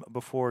them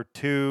before,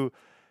 too.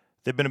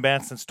 They've been a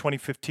band since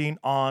 2015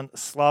 on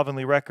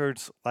Slovenly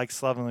Records. Like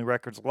Slovenly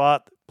Records a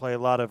lot. Play a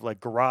lot of like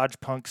garage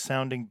punk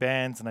sounding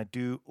bands, and I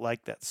do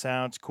like that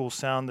sound. It's a cool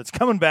sound that's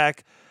coming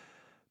back.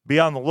 Be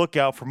on the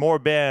lookout for more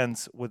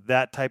bands with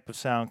that type of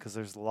sound because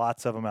there's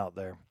lots of them out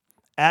there.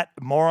 at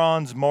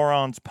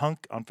morons_punk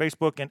on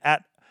Facebook, and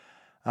at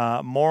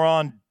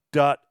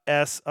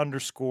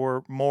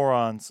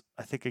moron.s_morons.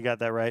 I think I got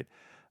that right.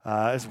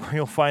 Is where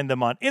you'll find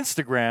them on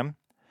Instagram.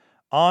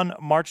 On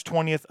March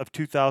 20th of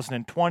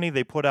 2020,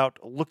 they put out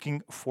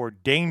Looking for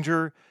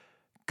Danger.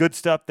 Good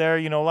stuff there.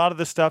 You know, a lot of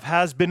this stuff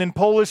has been in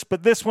Polish,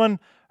 but this one,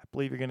 I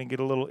believe you're going to get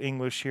a little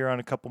English here on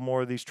a couple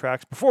more of these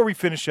tracks before we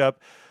finish up.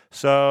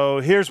 So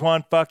here's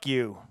one, Fuck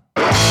You.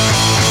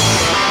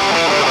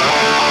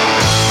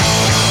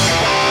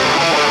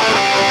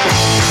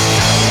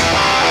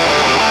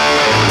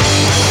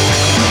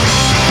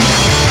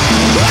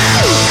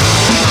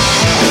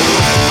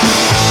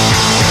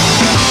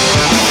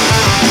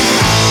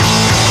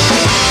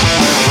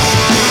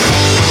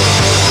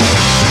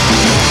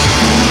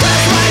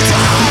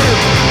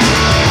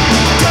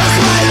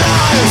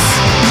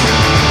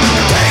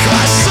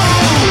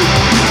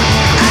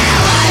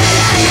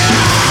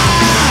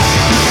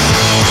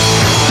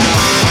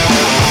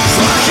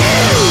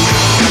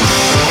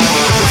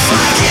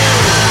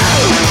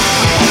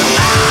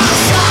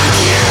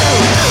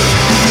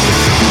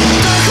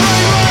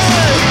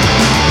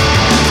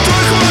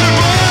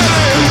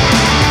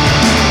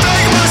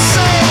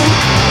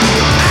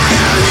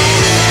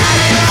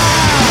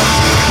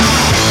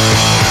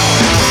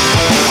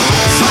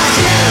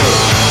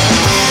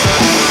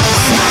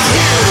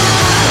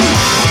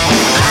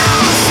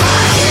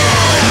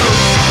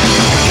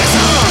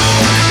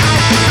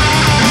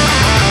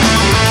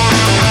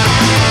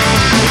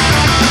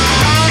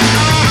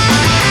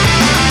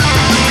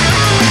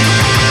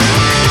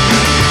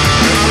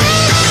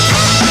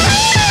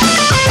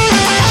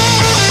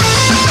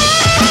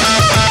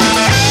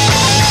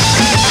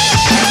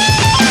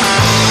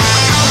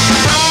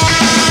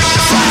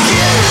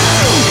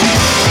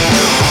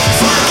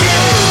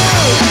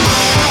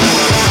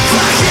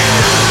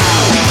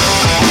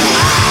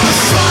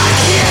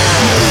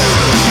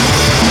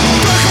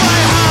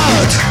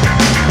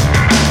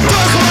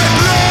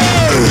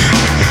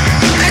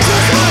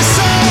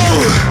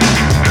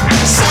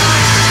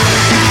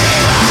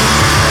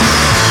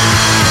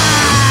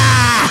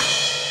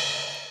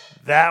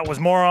 That was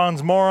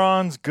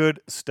Morons.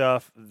 Good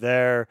stuff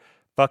there.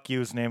 Fuck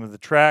You is the name of the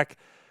track.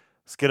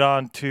 Let's get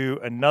on to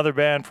another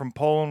band from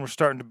Poland. We're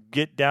starting to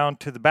get down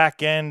to the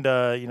back end,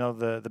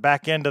 the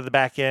back end of the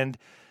back end.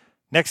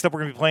 Next up, we're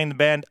going to be playing the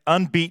band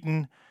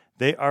Unbeaten.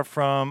 They are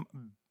from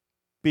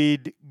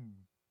Bydgoszcz,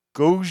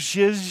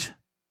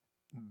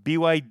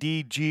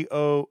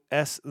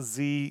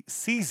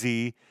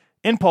 Bydgoszcz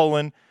in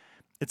Poland.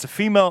 It's a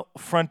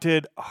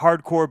female-fronted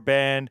hardcore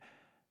band.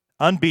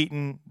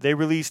 Unbeaten. They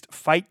released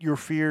Fight Your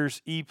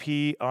Fears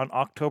EP on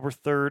October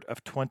 3rd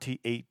of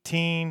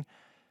 2018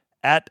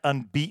 at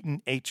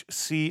Unbeaten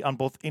HC on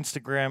both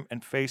Instagram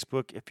and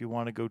Facebook if you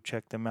want to go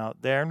check them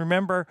out there. And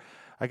remember,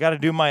 I got to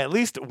do my at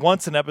least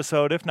once an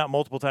episode, if not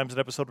multiple times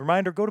an episode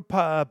reminder. Go to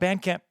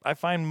Bandcamp. I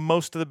find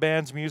most of the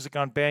band's music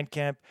on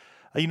Bandcamp.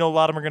 A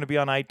lot of them are going to be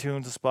on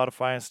iTunes and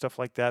Spotify and stuff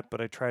like that,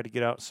 but I try to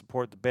get out and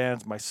support the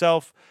bands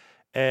myself.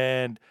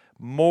 And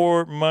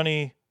more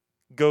money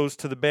goes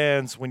to the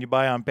bands when you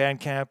buy on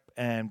Bandcamp,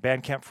 and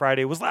Bandcamp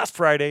Friday was last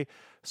Friday,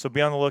 so be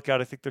on the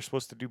lookout. I think they're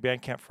supposed to do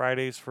Bandcamp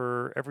Fridays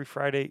for every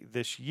Friday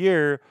this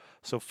year,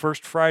 so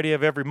first Friday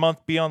of every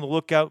month. Be on the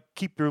lookout.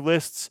 Keep your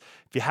lists.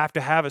 If you have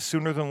to have it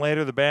sooner than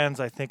later, the bands,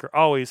 I think, are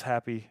always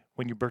happy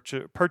when you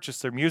purchase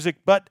their music,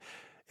 but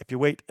if you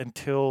wait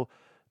until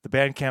the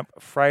Bandcamp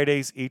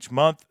Fridays each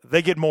month,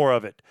 they get more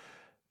of it.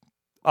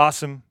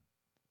 Awesome.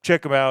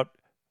 Check them out.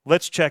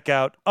 Let's check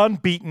out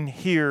Unbeaten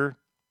here.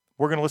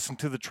 We're going to listen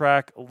to the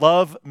track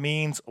Love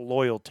Means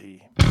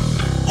Loyalty.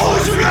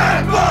 Always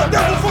remember,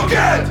 never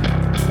forget.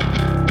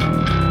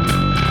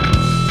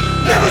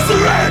 Never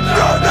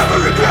surrender,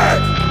 never regret.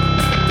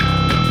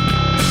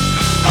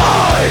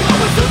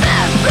 Always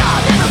remember,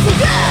 never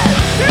forget.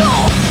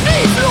 Love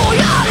means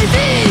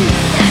loyalty.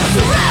 Never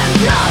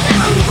surrender,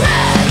 never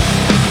regret.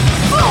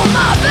 For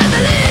my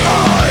family.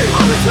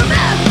 Always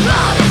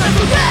remember, never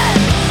forget.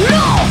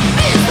 Love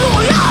means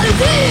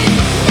loyalty.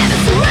 Never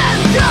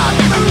surrender,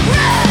 never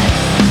regret.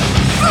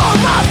 For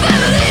my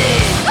family,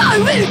 I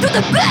will do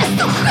the best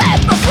to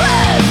help my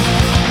friends.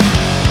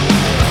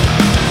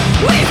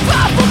 We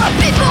fight for my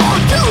people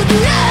to the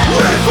end.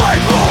 We fight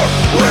for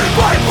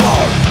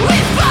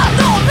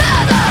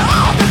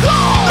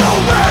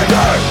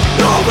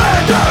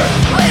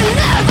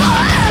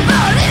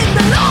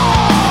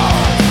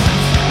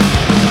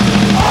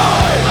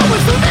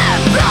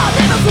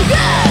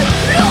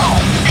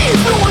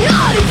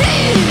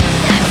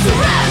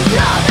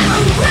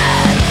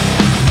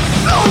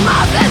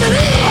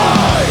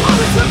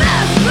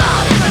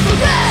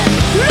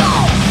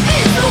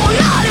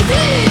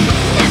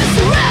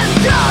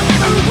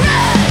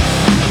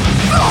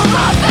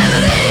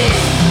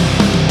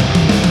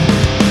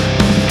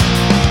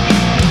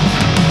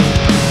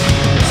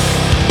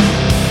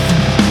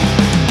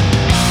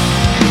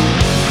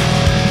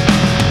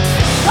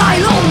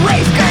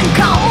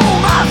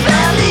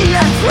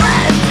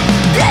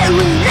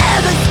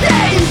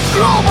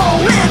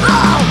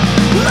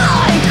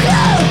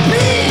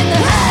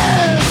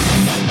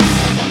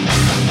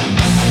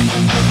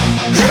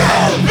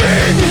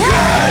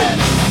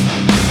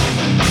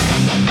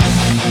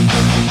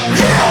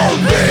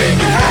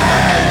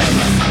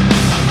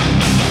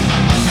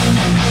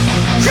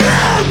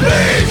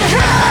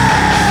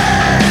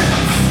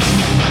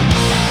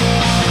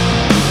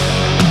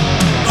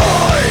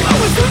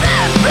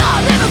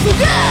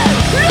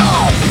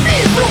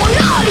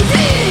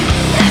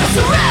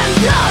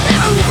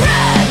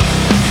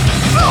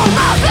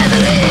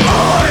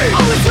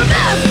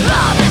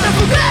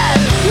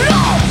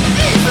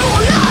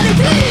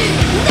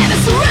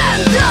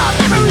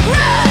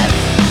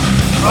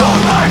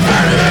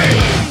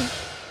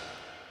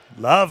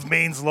Love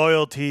means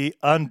loyalty,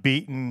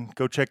 unbeaten.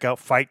 Go check out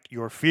Fight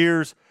Your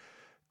Fears.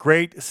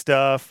 Great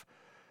stuff.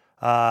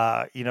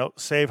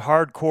 Save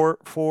hardcore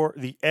for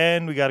the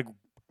end. We got a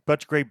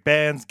bunch of great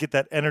bands. Get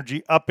that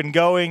energy up and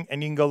going,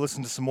 and you can go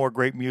listen to some more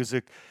great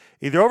music.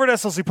 Either over at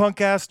SLC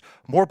Punkcast,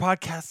 more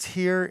podcasts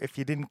here if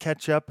you didn't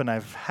catch up, and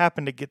I've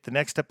happened to get the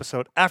next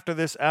episode after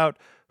this out.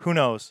 Who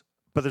knows?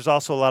 But there's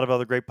also a lot of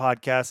other great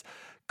podcasts.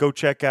 Go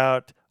check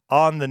out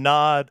On the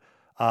Nod,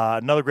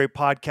 another great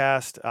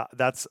podcast.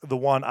 That's the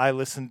one I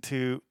listen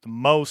to the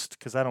most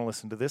because I don't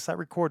listen to this. I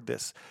record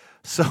this.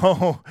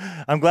 So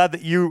I'm glad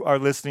that you are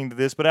listening to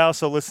this, but I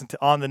also listen to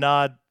On the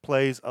Nod,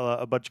 plays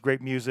a bunch of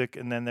great music,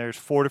 and then there's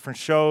 4 different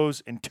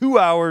shows in 2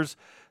 hours,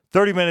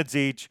 30 minutes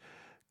each.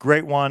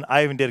 Great one.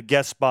 I even did a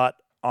guest spot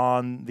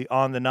on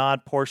the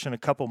Nod portion a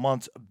couple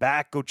months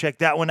back. Go check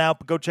that one out,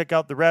 but go check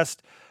out the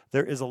rest.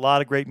 There is a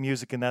lot of great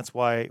music, and that's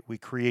why we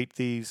create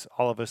these,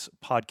 all of us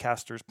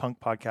podcasters, punk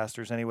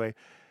podcasters anyway,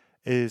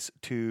 is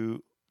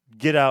to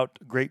get out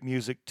great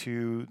music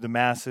to the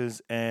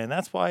masses, and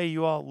that's why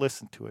you all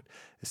listen to it,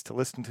 is to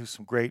listen to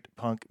some great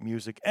punk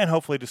music and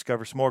hopefully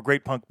discover some more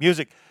great punk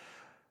music.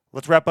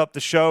 Let's wrap up the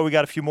show. We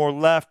got a few more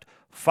left.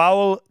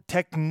 Foul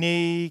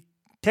Technici.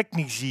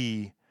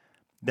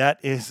 That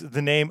is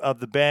the name of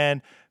the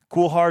band.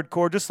 Cool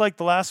hardcore, just like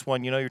the last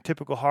one, your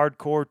typical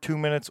hardcore, 2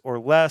 minutes or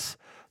less.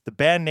 The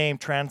band name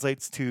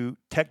translates to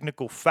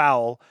technical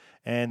foul,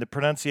 and the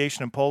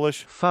pronunciation in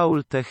Polish?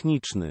 Faul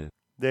techniczny.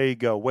 There you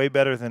go. Way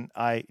better than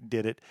I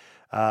did it.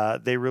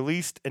 They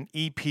released an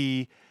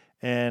EP,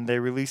 and they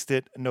released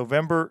it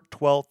November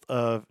 12th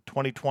of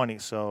 2020.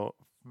 So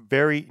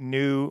very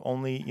new,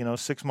 only,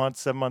 6 months,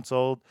 7 months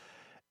old.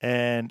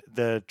 And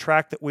the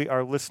track that we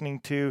are listening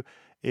to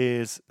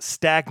is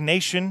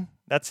Stagnation.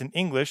 That's in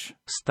English.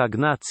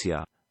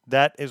 Stagnacja.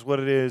 That is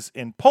what it is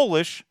in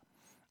Polish.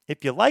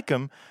 If you like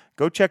them,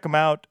 go check them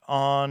out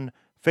on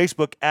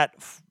Facebook at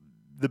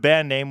the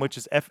band name, which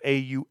is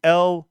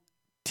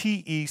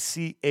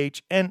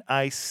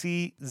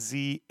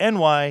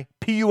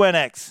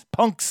FAULTECHNICZNY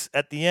Punks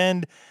at the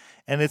end.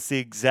 And it's the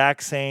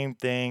exact same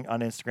thing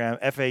on Instagram,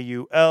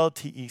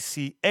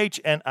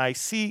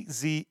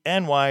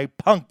 FAULTECHNICZNY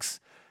Punks.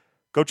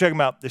 Go check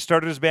them out. They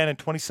started as a band in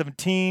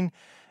 2017.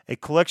 A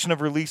collection of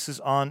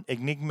releases on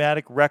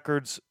Enigmatic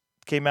Records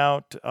came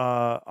out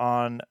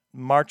on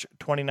March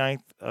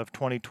 29th of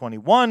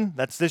 2021.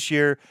 That's this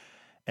year.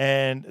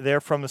 And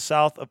they're from the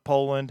south of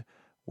Poland,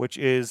 which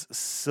is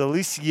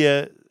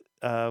Silesia,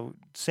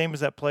 same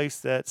as that place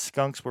that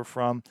Skunks were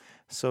from.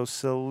 So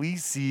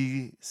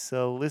Silesia.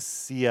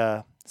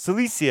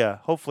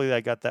 Hopefully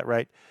I got that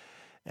right.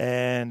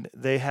 And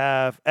they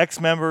have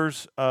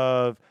ex-members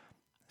of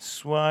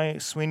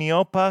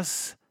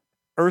Swiniopas,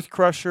 Earth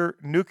Crusher,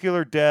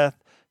 Nuclear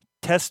Death,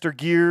 Tester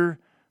Gear,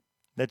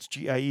 that's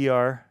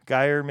Gier,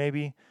 Geyer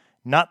maybe,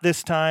 Not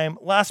This Time,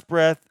 Last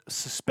Breath,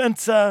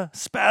 Suspensa,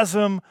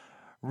 Spasm,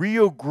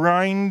 Rio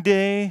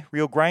Grande,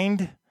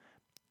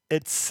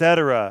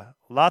 etc.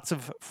 Lots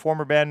of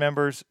former band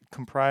members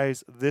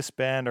comprise this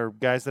band, or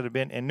guys that have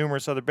been in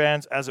numerous other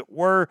bands, as it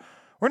were.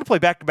 We're going to play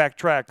back-to-back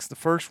tracks. The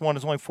first one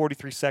is only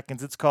 43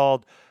 seconds. It's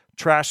called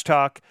Trash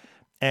Talk,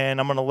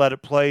 and I'm going to let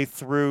it play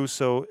through,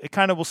 so it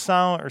kind of will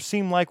sound or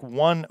seem like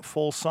one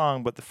full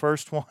song, but the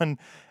first one,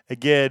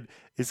 again,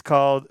 is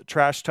called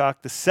Trash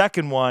Talk. The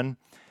second one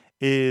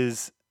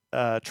is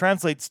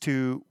translates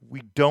to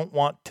We Don't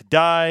Want to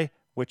Die,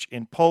 which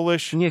in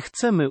Polish... Nie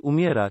chcemy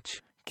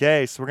umierać.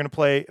 Okay, so we're going to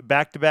play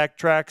back-to-back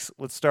tracks.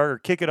 Let's start or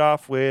kick it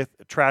off with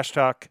Trash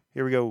Talk.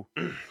 Here we go.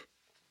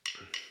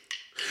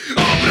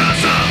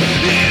 Obraza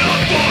i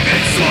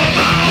odpowiedź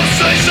słowa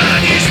ostrzejsze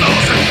niż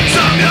noże.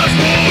 Zamiast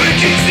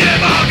bójki z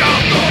nieba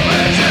to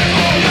będzie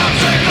twoja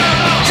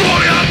przegrana.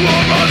 Twoja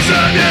głowa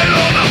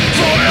przemielona,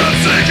 twoja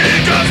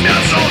psychika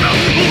zmiażdżona.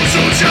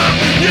 Uczucia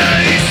nie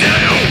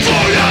istnieją,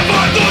 twoja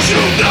wartość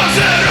równa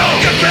zero.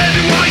 Jak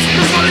Pennywise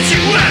rozwalę ci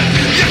łeb,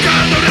 jak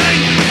Aldo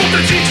Rain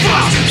potem ci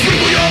twarz.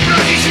 Spróbuj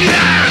obrazić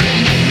mnie,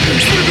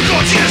 spróbuj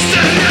choć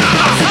jeszcze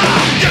raz.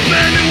 Jak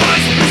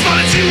Pennywise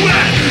rozwalę ci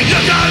łeb,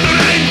 jak Aldo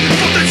Rain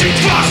potem ci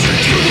twarz.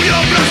 Spróbuj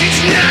obrazić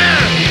mnie,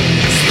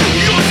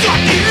 spróbuj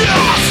ostatni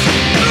raz.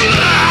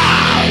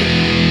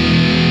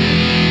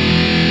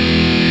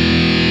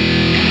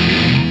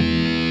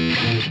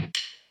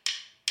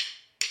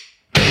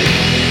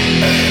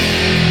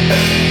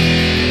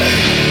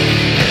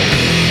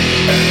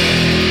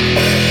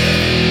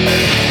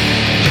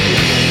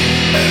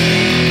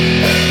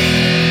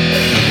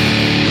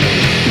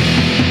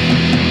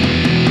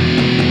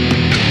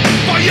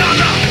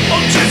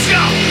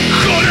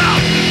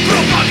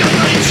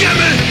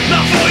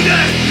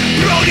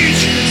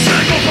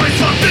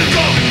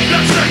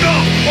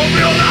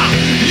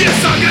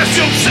 Jest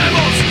agresją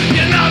przemoc,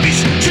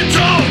 nienawiść czy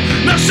to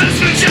nasze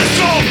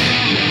zwycięstwo.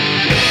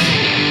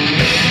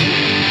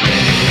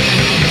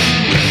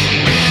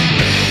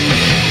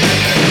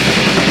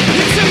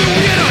 Nie chcemy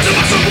umierać za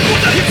waszą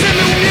głupotę, nie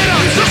chcemy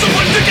umierać za waszą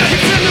politykę, nie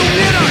chcemy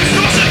umierać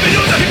za wasze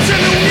pieniądze, nie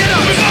chcemy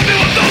umierać, by wam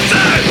było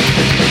dobrze.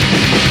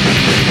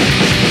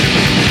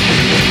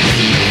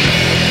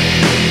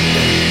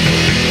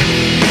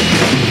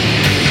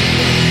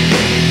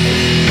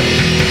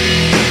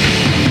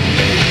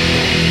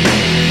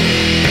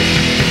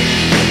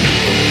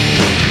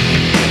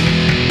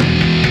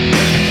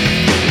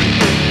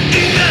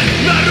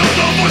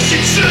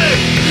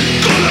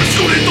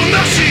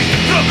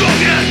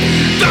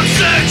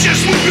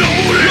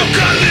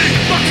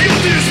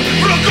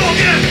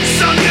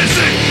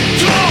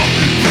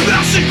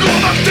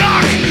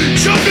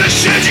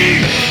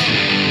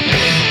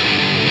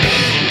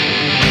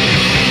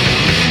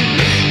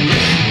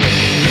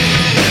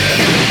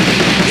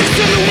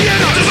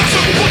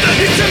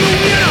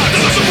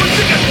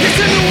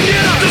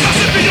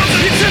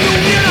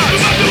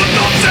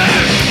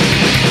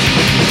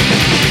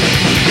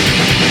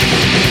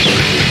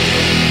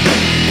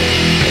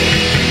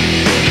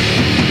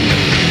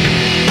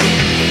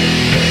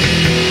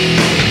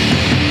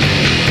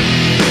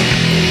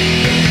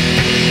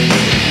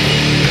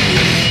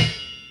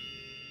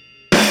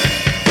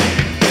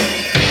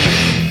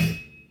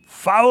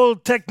 Foul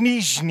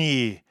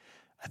Techniczny.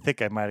 I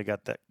think I might have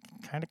got that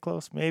kind of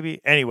close,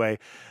 maybe. Anyway,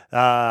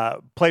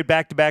 played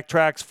back-to-back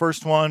tracks.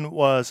 First one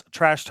was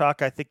Trash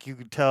Talk. I think you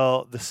could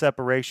tell the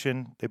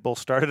separation. They both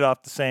started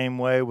off the same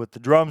way with the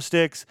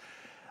drumsticks.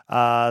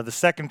 The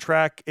second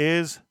track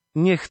is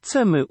Nie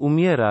chcemy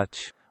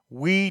umierać.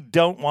 We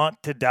Don't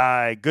Want to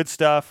Die. Good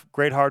stuff.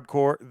 Great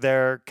hardcore.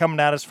 They're coming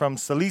at us from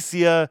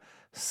Silesia,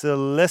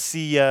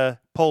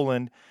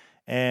 Poland.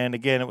 And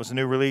again, it was a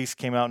new release.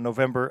 Came out in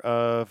November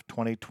of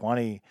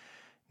 2020.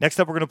 Next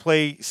up, we're going to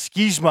play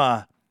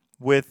Schizma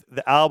with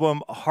the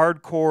album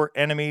Hardcore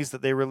Enemies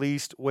that they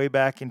released way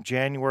back in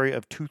January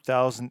of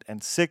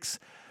 2006.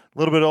 A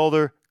little bit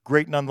older,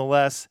 great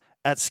nonetheless.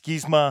 At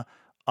Schizma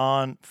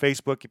on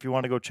Facebook, if you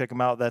want to go check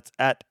them out, that's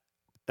at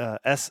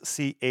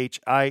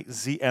SCHIZMA.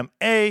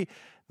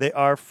 They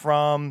are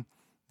from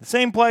the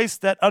same place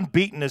that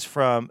Unbeaten is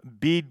from,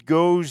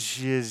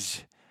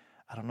 Bydgoszcz.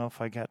 I don't know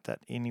if I got that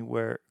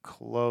anywhere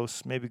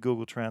close. Maybe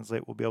Google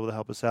Translate will be able to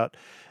help us out.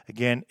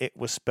 Again, it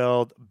was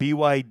spelled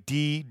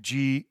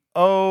BYDGOC.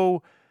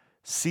 Do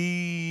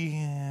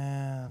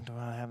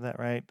I have that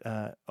right?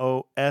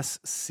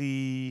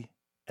 OSCSZCZ.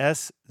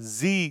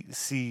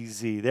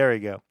 There you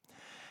go.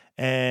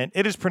 And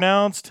it is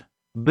pronounced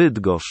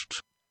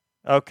Bydgoszcz.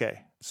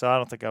 Okay, so I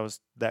don't think I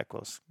was that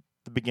close.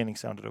 The beginning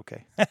sounded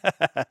okay.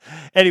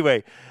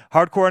 Anyway,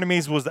 Hardcore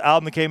Enemies was the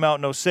album that came out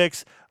in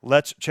 2006.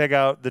 Let's check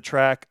out the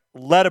track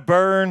Let It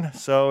Burn.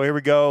 So here we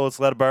go. Let's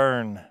let it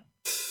burn.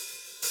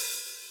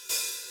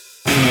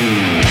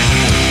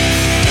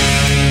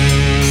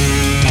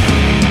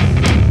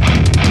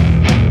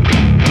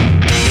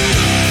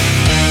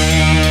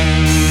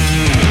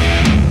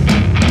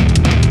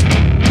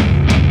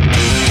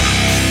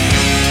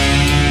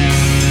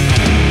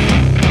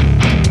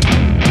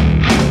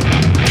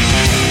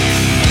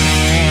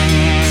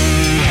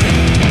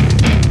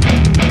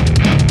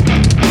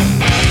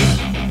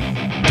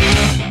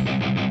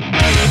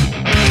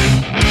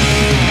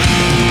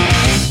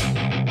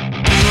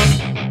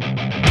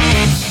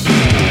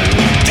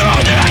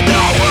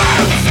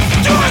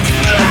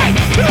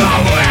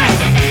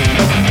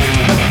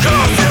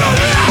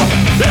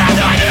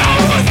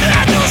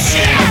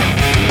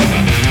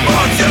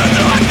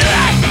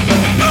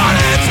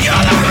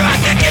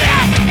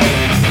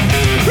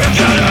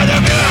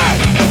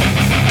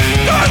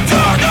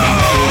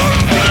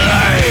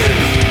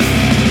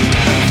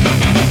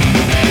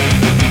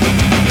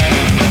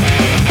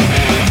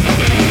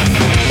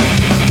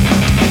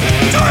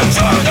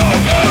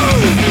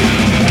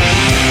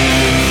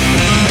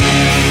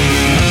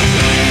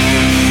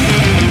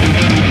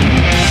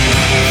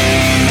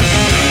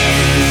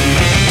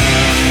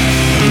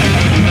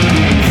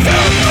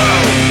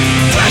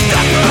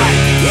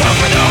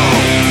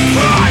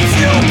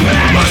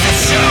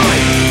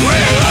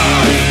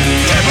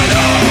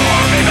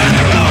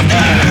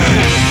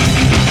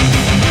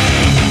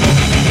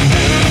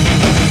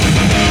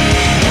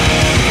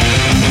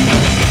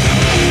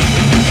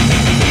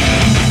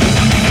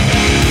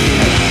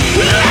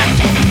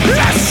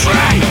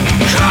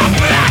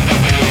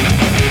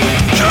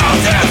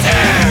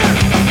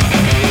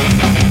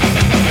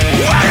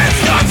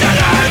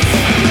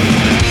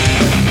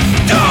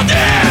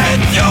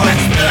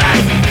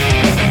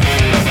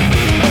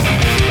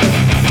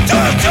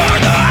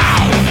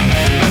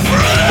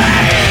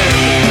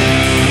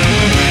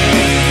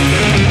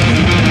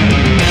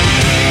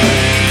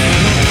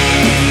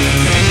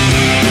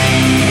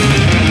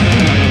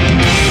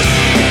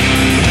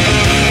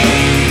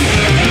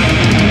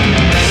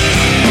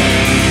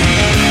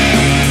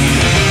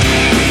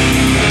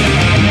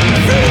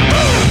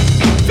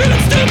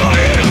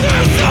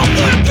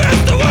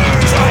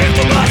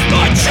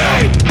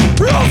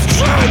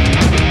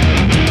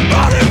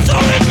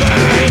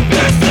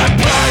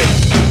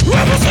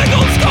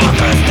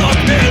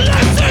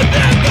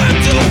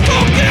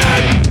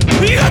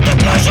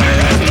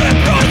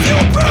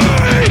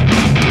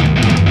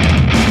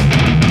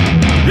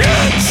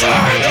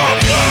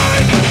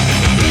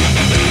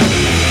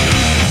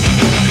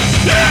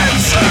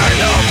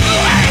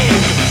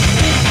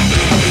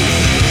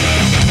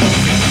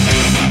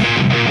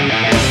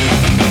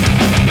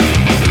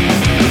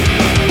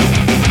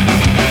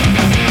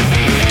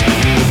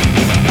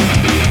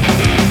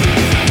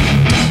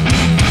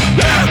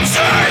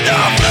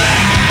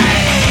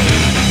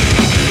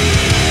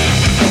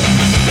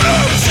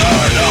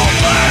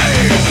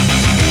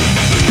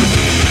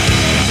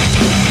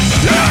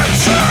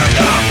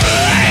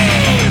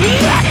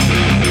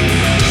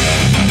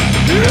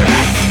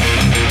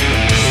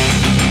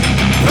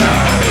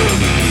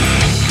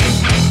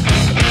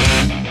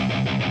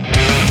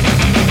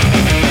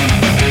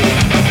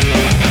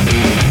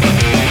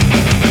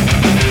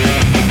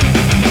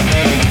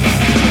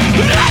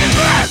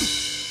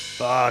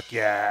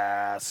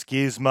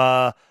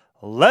 Schizma,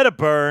 Let It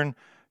Burn.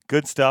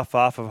 Good stuff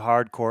off of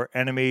Hardcore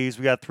Enemies.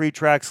 We got 3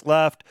 tracks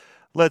left.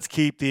 Let's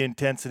keep the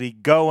intensity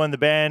going. The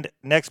band,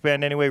 next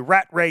band anyway,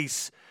 Rat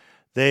Race.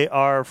 They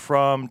are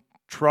from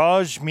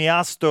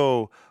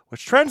Trójmiasto,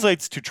 which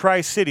translates to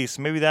Tri-City.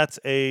 So maybe that's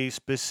a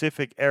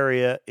specific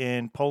area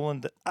in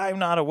Poland that I'm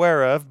not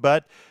aware of,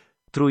 but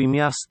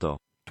Trójmiasto.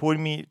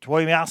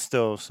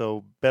 Trójmiasto,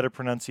 so better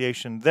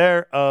pronunciation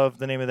there of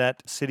the name of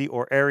that city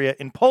or area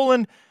in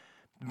Poland.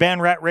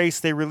 Band Rat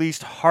Race, they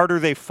released Harder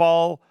They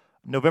Fall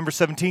November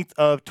 17th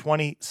of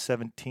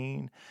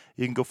 2017.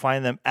 You can go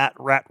find them at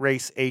Rat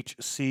Race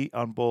HC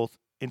on both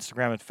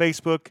Instagram and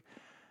Facebook.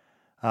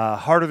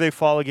 Harder They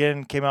Fall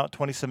again came out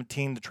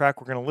 2017. The track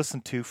we're going to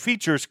listen to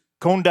features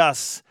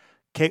Kondas,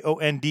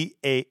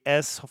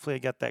 Kondas. Hopefully I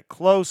got that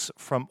close,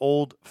 from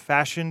Old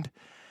Fashioned.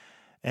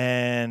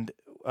 And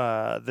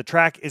the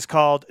track is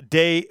called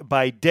Day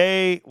by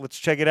Day. Let's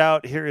check it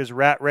out. Here is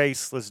Rat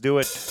Race. Let's do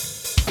it.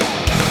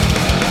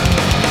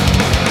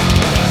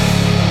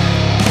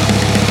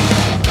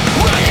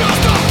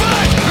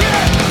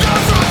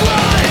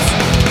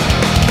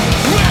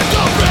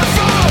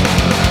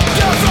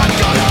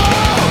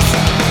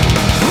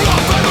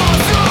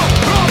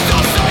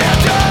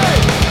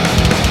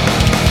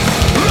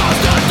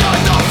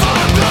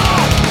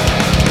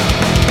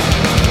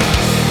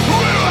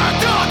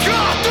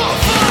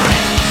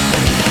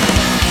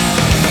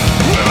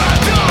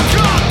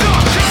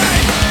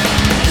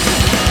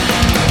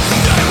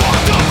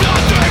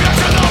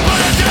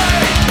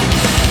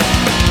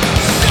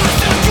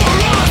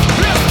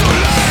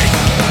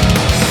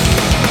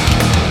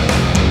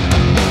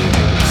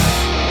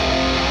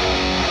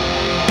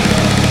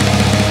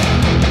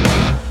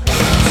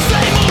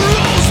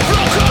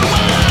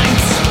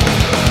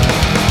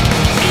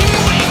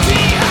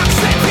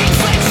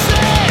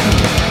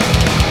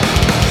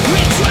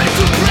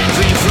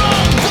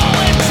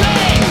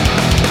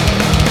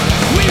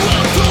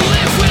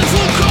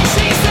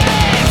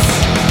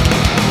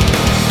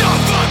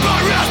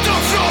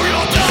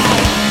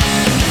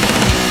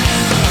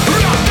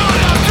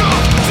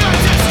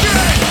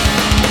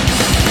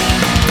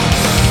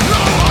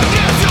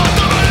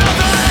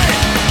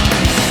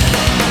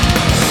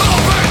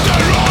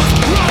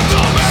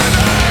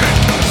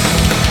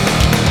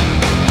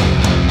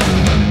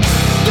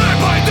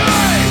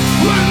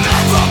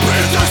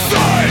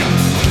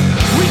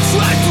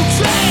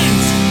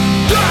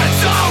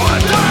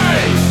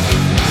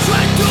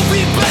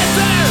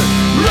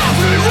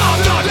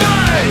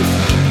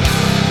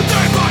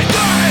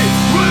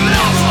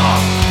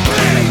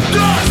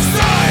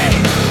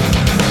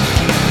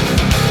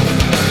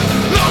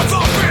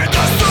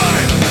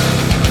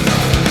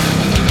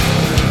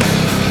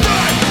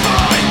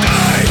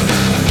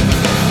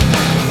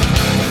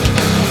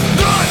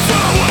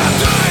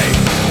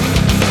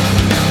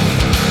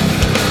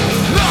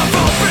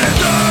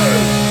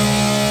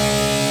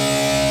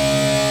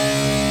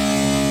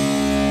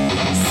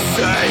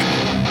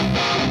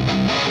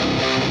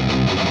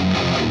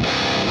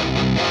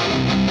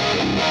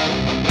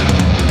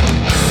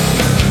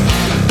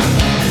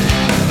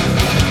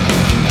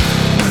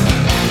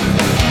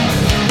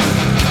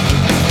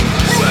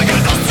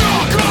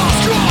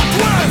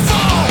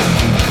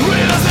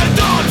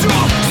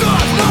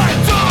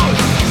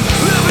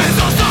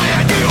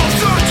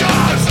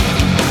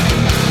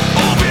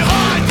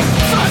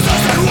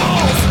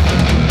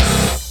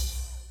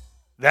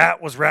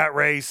 That was Rat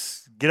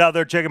Race. Get out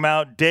there, check them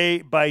out.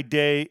 Day by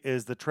Day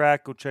is the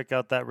track. Go check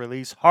out that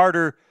release.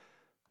 Harder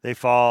They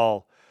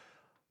Fall.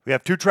 We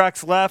have two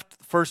tracks left.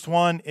 The first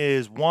one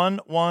is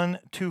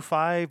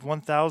 1125,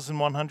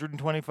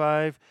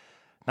 1125.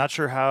 Not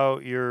sure how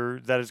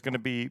that is going to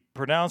be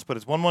pronounced, but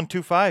it's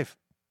 1125.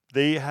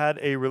 They had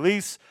a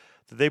release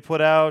that they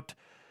put out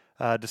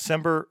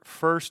December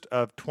 1st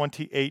of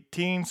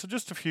 2018. So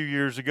just a few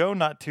years ago,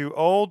 not too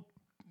old,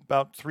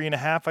 about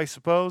 3.5, I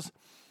suppose.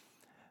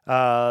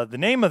 The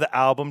name of the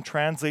album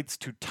translates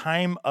to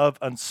Time of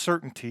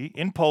Uncertainty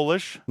in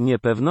Polish.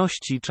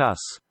 Niepewności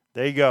czas.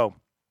 There you go.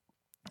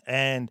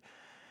 And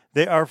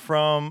they are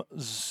from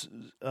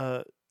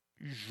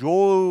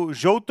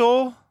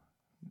Joto,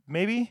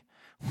 maybe?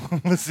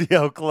 Let's see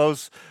how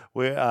close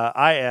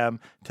I am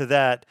to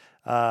that.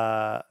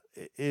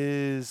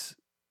 Let's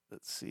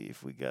see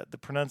if we got the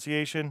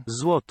pronunciation.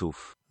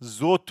 Złotów.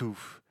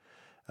 Złotów.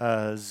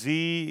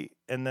 Z,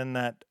 and then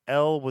that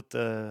L with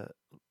the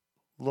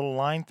little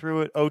line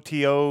through it.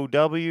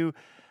 OTOW.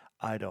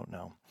 I don't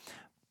know.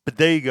 But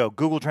there you go.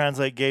 Google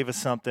Translate gave us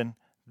something.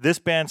 This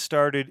band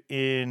started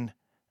in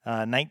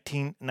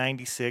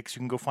 1996.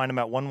 You can go find them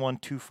at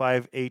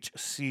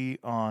 1125HC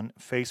on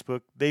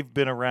Facebook. They've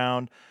been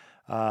around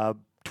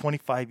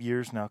 25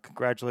 years now.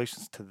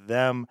 Congratulations to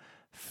them.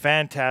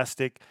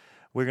 Fantastic.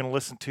 We're going to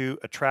listen to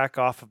a track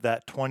off of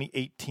that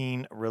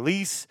 2018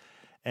 release.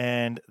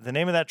 And the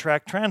name of that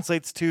track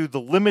translates to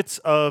The Limits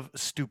of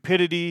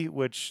Stupidity,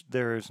 which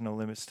there is no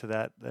limits to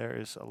that. There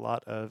is a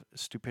lot of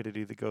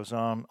stupidity that goes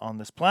on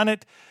this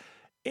planet.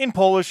 In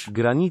Polish.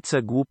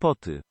 Granice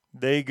głupoty.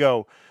 There you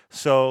go.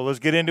 So let's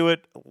get into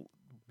it.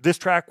 This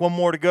track, one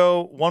more to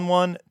go.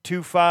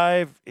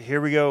 1125.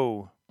 Here we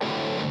go.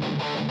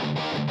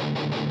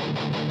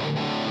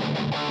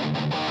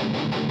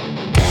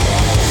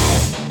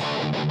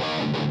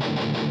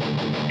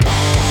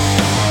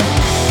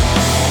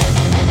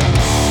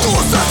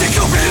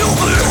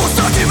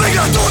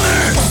 kartony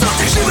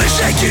ostatniej żywej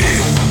rzeki.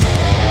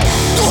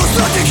 Do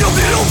ostatniej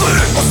kropli ropy,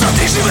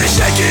 ostatniej żywej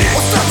rzeki,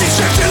 ostatnich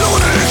trzech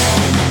zielonych.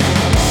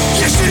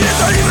 Jeszcze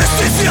jedna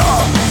inwestycja,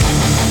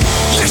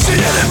 jeszcze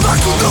jeden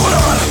banku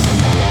dolar.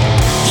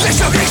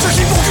 Jeszcze większa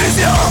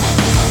hipokryzja,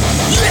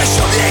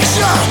 jeszcze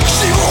większa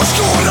siłość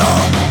góra.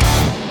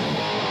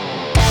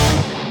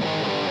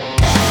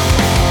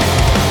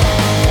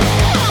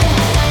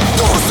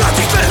 Do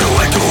ostatnich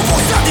tlenełeków,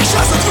 ostatnich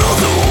czas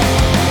odwrotu.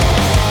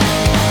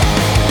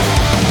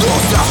 Do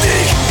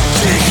ostatnich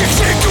cichych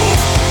krzyków,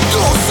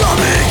 do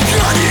samych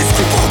granic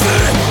kłopoty.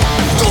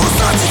 Do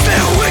ostatnich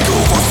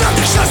tlenełeków,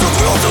 ostatnich czas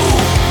odwrotu.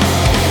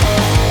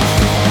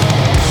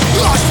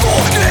 Aż po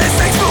kres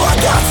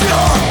eksploatacja,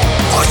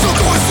 aż do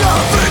końca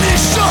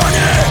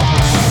wyniszczanie.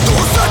 Do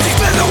ostatnich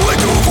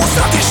tlenełeków,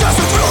 ostatnich czas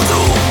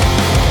odwrotu.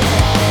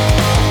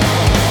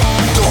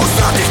 Do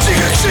ostatnich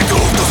cichych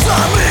krzyków, do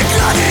samych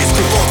granic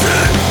kłopoty.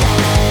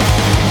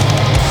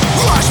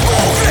 Aż po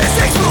kres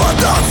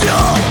eksploatacja,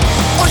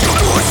 aż do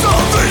końca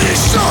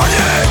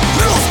wyniszczanie.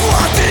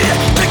 Rozkłady,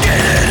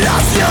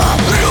 degeneracja,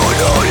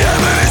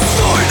 rujnujemy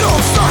swój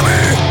dom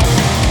sami.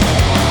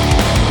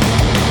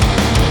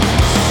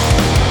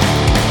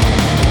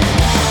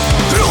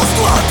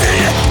 Rozkłady,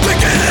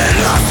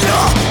 degeneracja,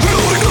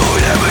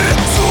 rujnujemy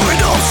swój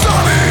dom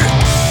sami.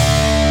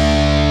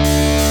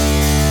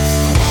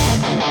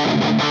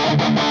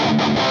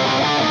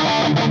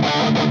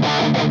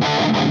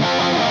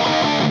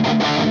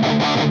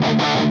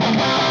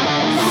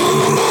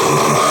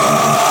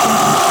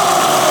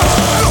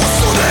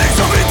 Rozsudek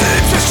zabity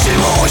przez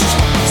chciwość,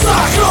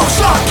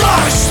 zakrosza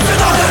garść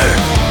sprzedany.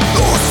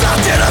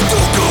 Ostatnia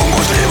ratunku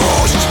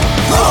możliwość,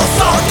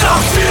 ostatnia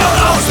chwila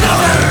na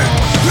zmianę.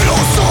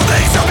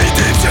 Rozsudek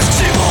zabity przez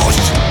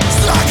chciwość,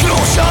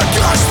 zakrosza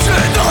garść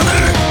sprzedany.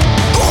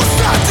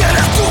 Ostatnia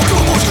ratunku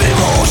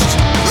możliwość,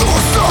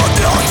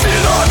 ostatnia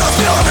chwila na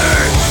zmianę.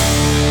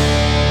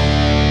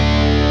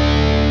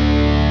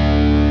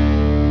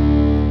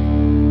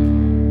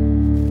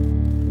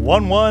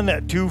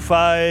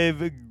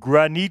 1125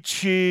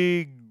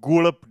 Granichi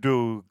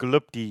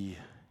Gulupti.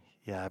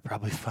 Yeah, I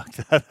probably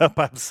fucked that up.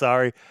 I'm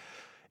sorry.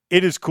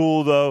 It is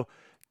cool, though.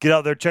 Get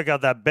out there, check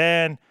out that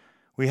band.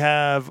 We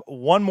have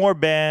one more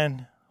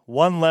band,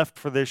 one left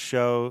for this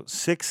show.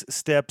 6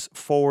 Steps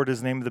Forward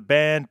is the name of the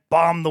band.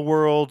 Bomb the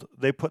World.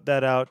 They put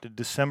that out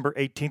December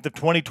 18th of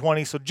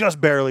 2020, so just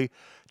barely,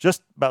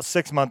 just about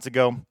 6 months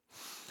ago.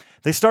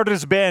 They started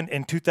as a band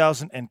in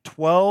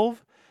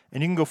 2012,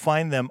 and you can go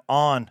find them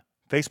on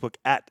Facebook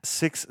at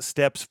 6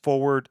 Steps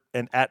Forward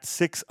and at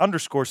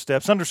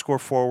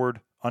 6_steps_forward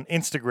on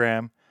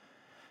Instagram.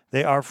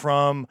 They are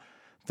from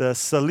the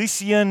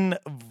Silesian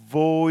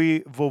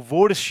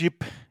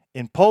Voivodeship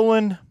in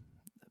Poland.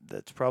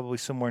 That's probably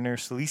somewhere near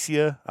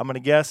Silesia, I'm going to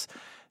guess.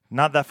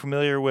 Not that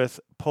familiar with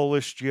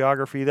Polish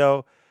geography,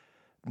 though.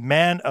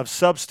 Man of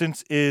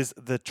Substance is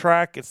the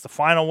track. It's the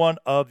final one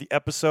of the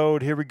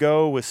episode. Here we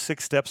go with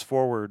 6 Steps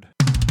Forward.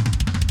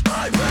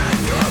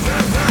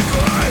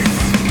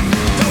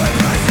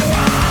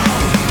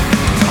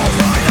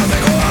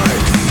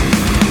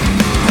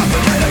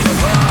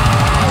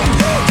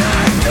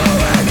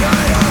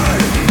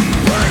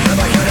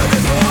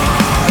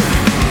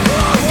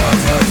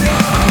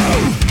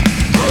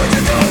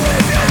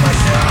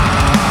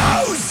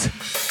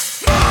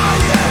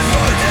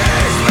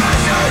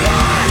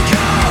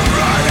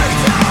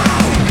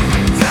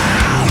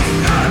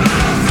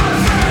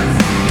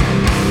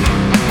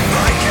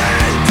 I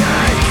can't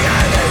take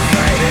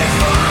anything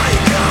if I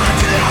got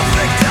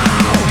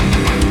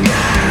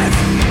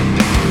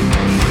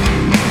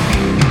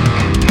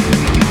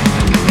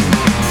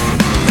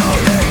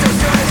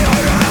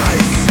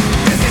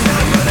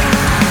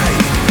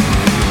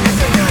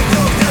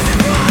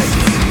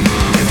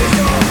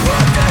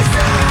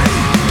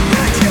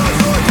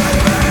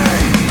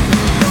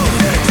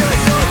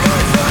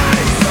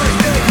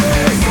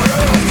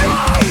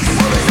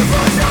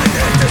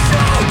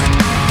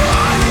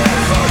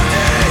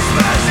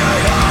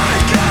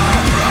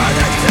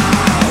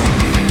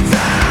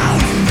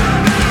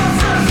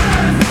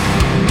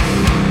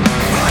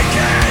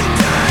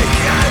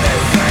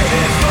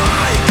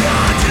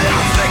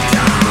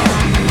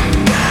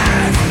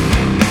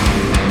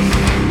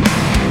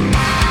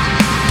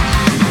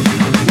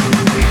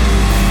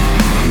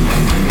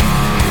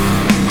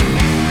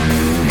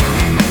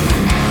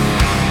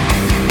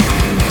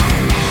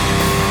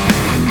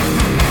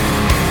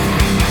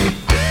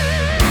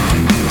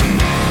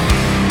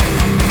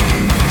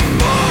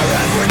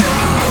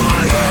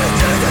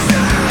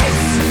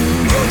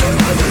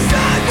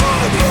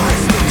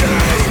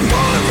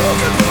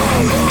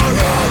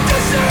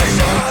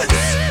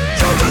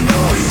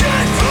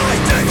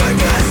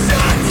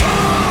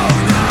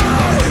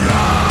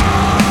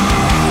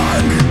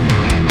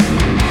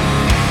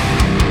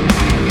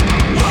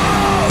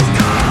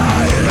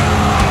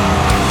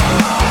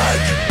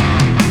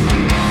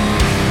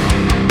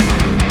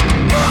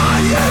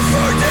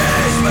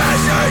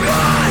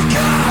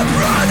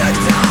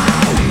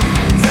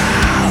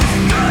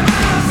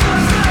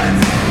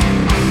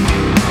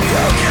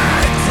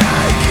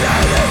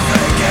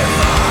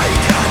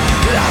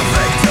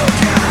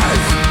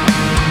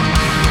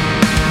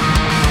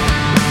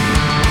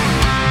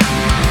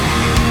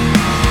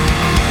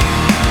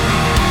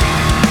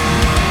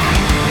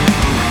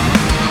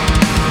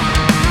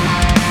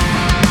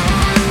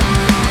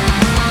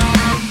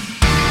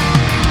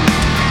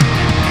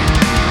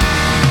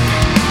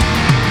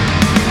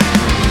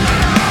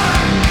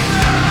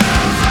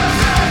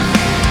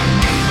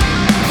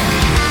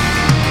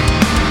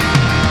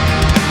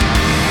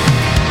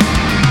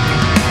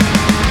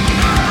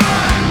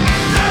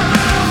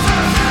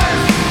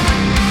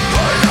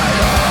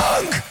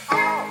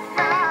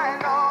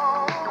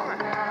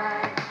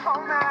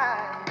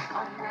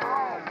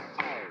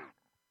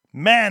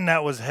Man,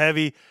 that was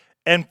heavy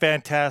and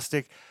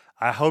fantastic.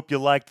 I hope you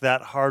liked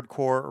that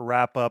hardcore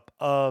wrap-up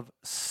of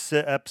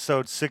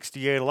episode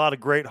 68. A lot of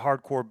great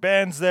hardcore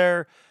bands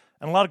there,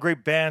 and a lot of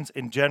great bands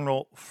in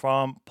general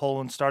from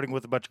Poland, starting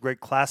with a bunch of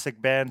great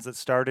classic bands that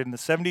started in the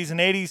 70s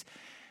and 80s,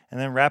 and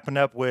then wrapping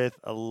up with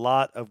a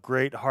lot of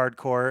great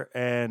hardcore.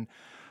 And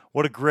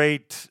what a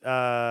great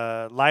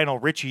Lionel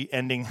Richie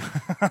ending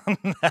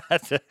on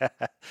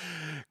that.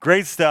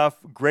 Great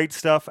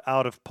stuff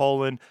out of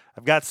Poland.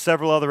 I've got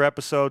several other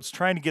episodes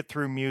trying to get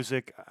through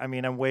music. I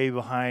mean, I'm way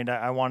behind.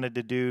 I wanted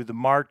to do the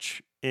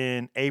March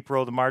in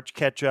April, the March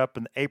catch-up,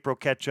 and the April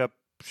catch-up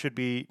should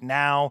be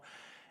now.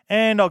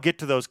 And I'll get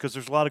to those because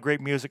there's a lot of great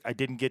music I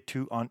didn't get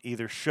to on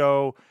either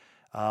show.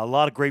 A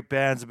lot of great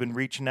bands have been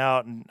reaching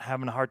out and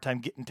having a hard time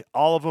getting to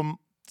all of them.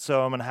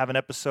 So I'm going to have an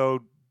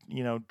episode,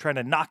 trying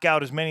to knock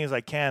out as many as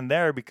I can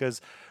there because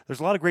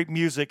there's a lot of great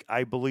music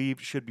I believe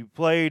should be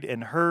played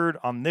and heard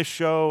on this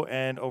show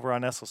and over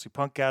on SLC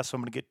Punkcast. So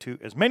I'm going to get to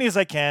as many as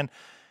I can.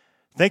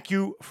 Thank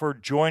you for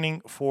joining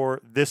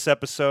for this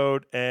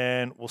episode,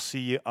 and we'll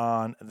see you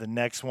on the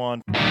next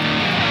one.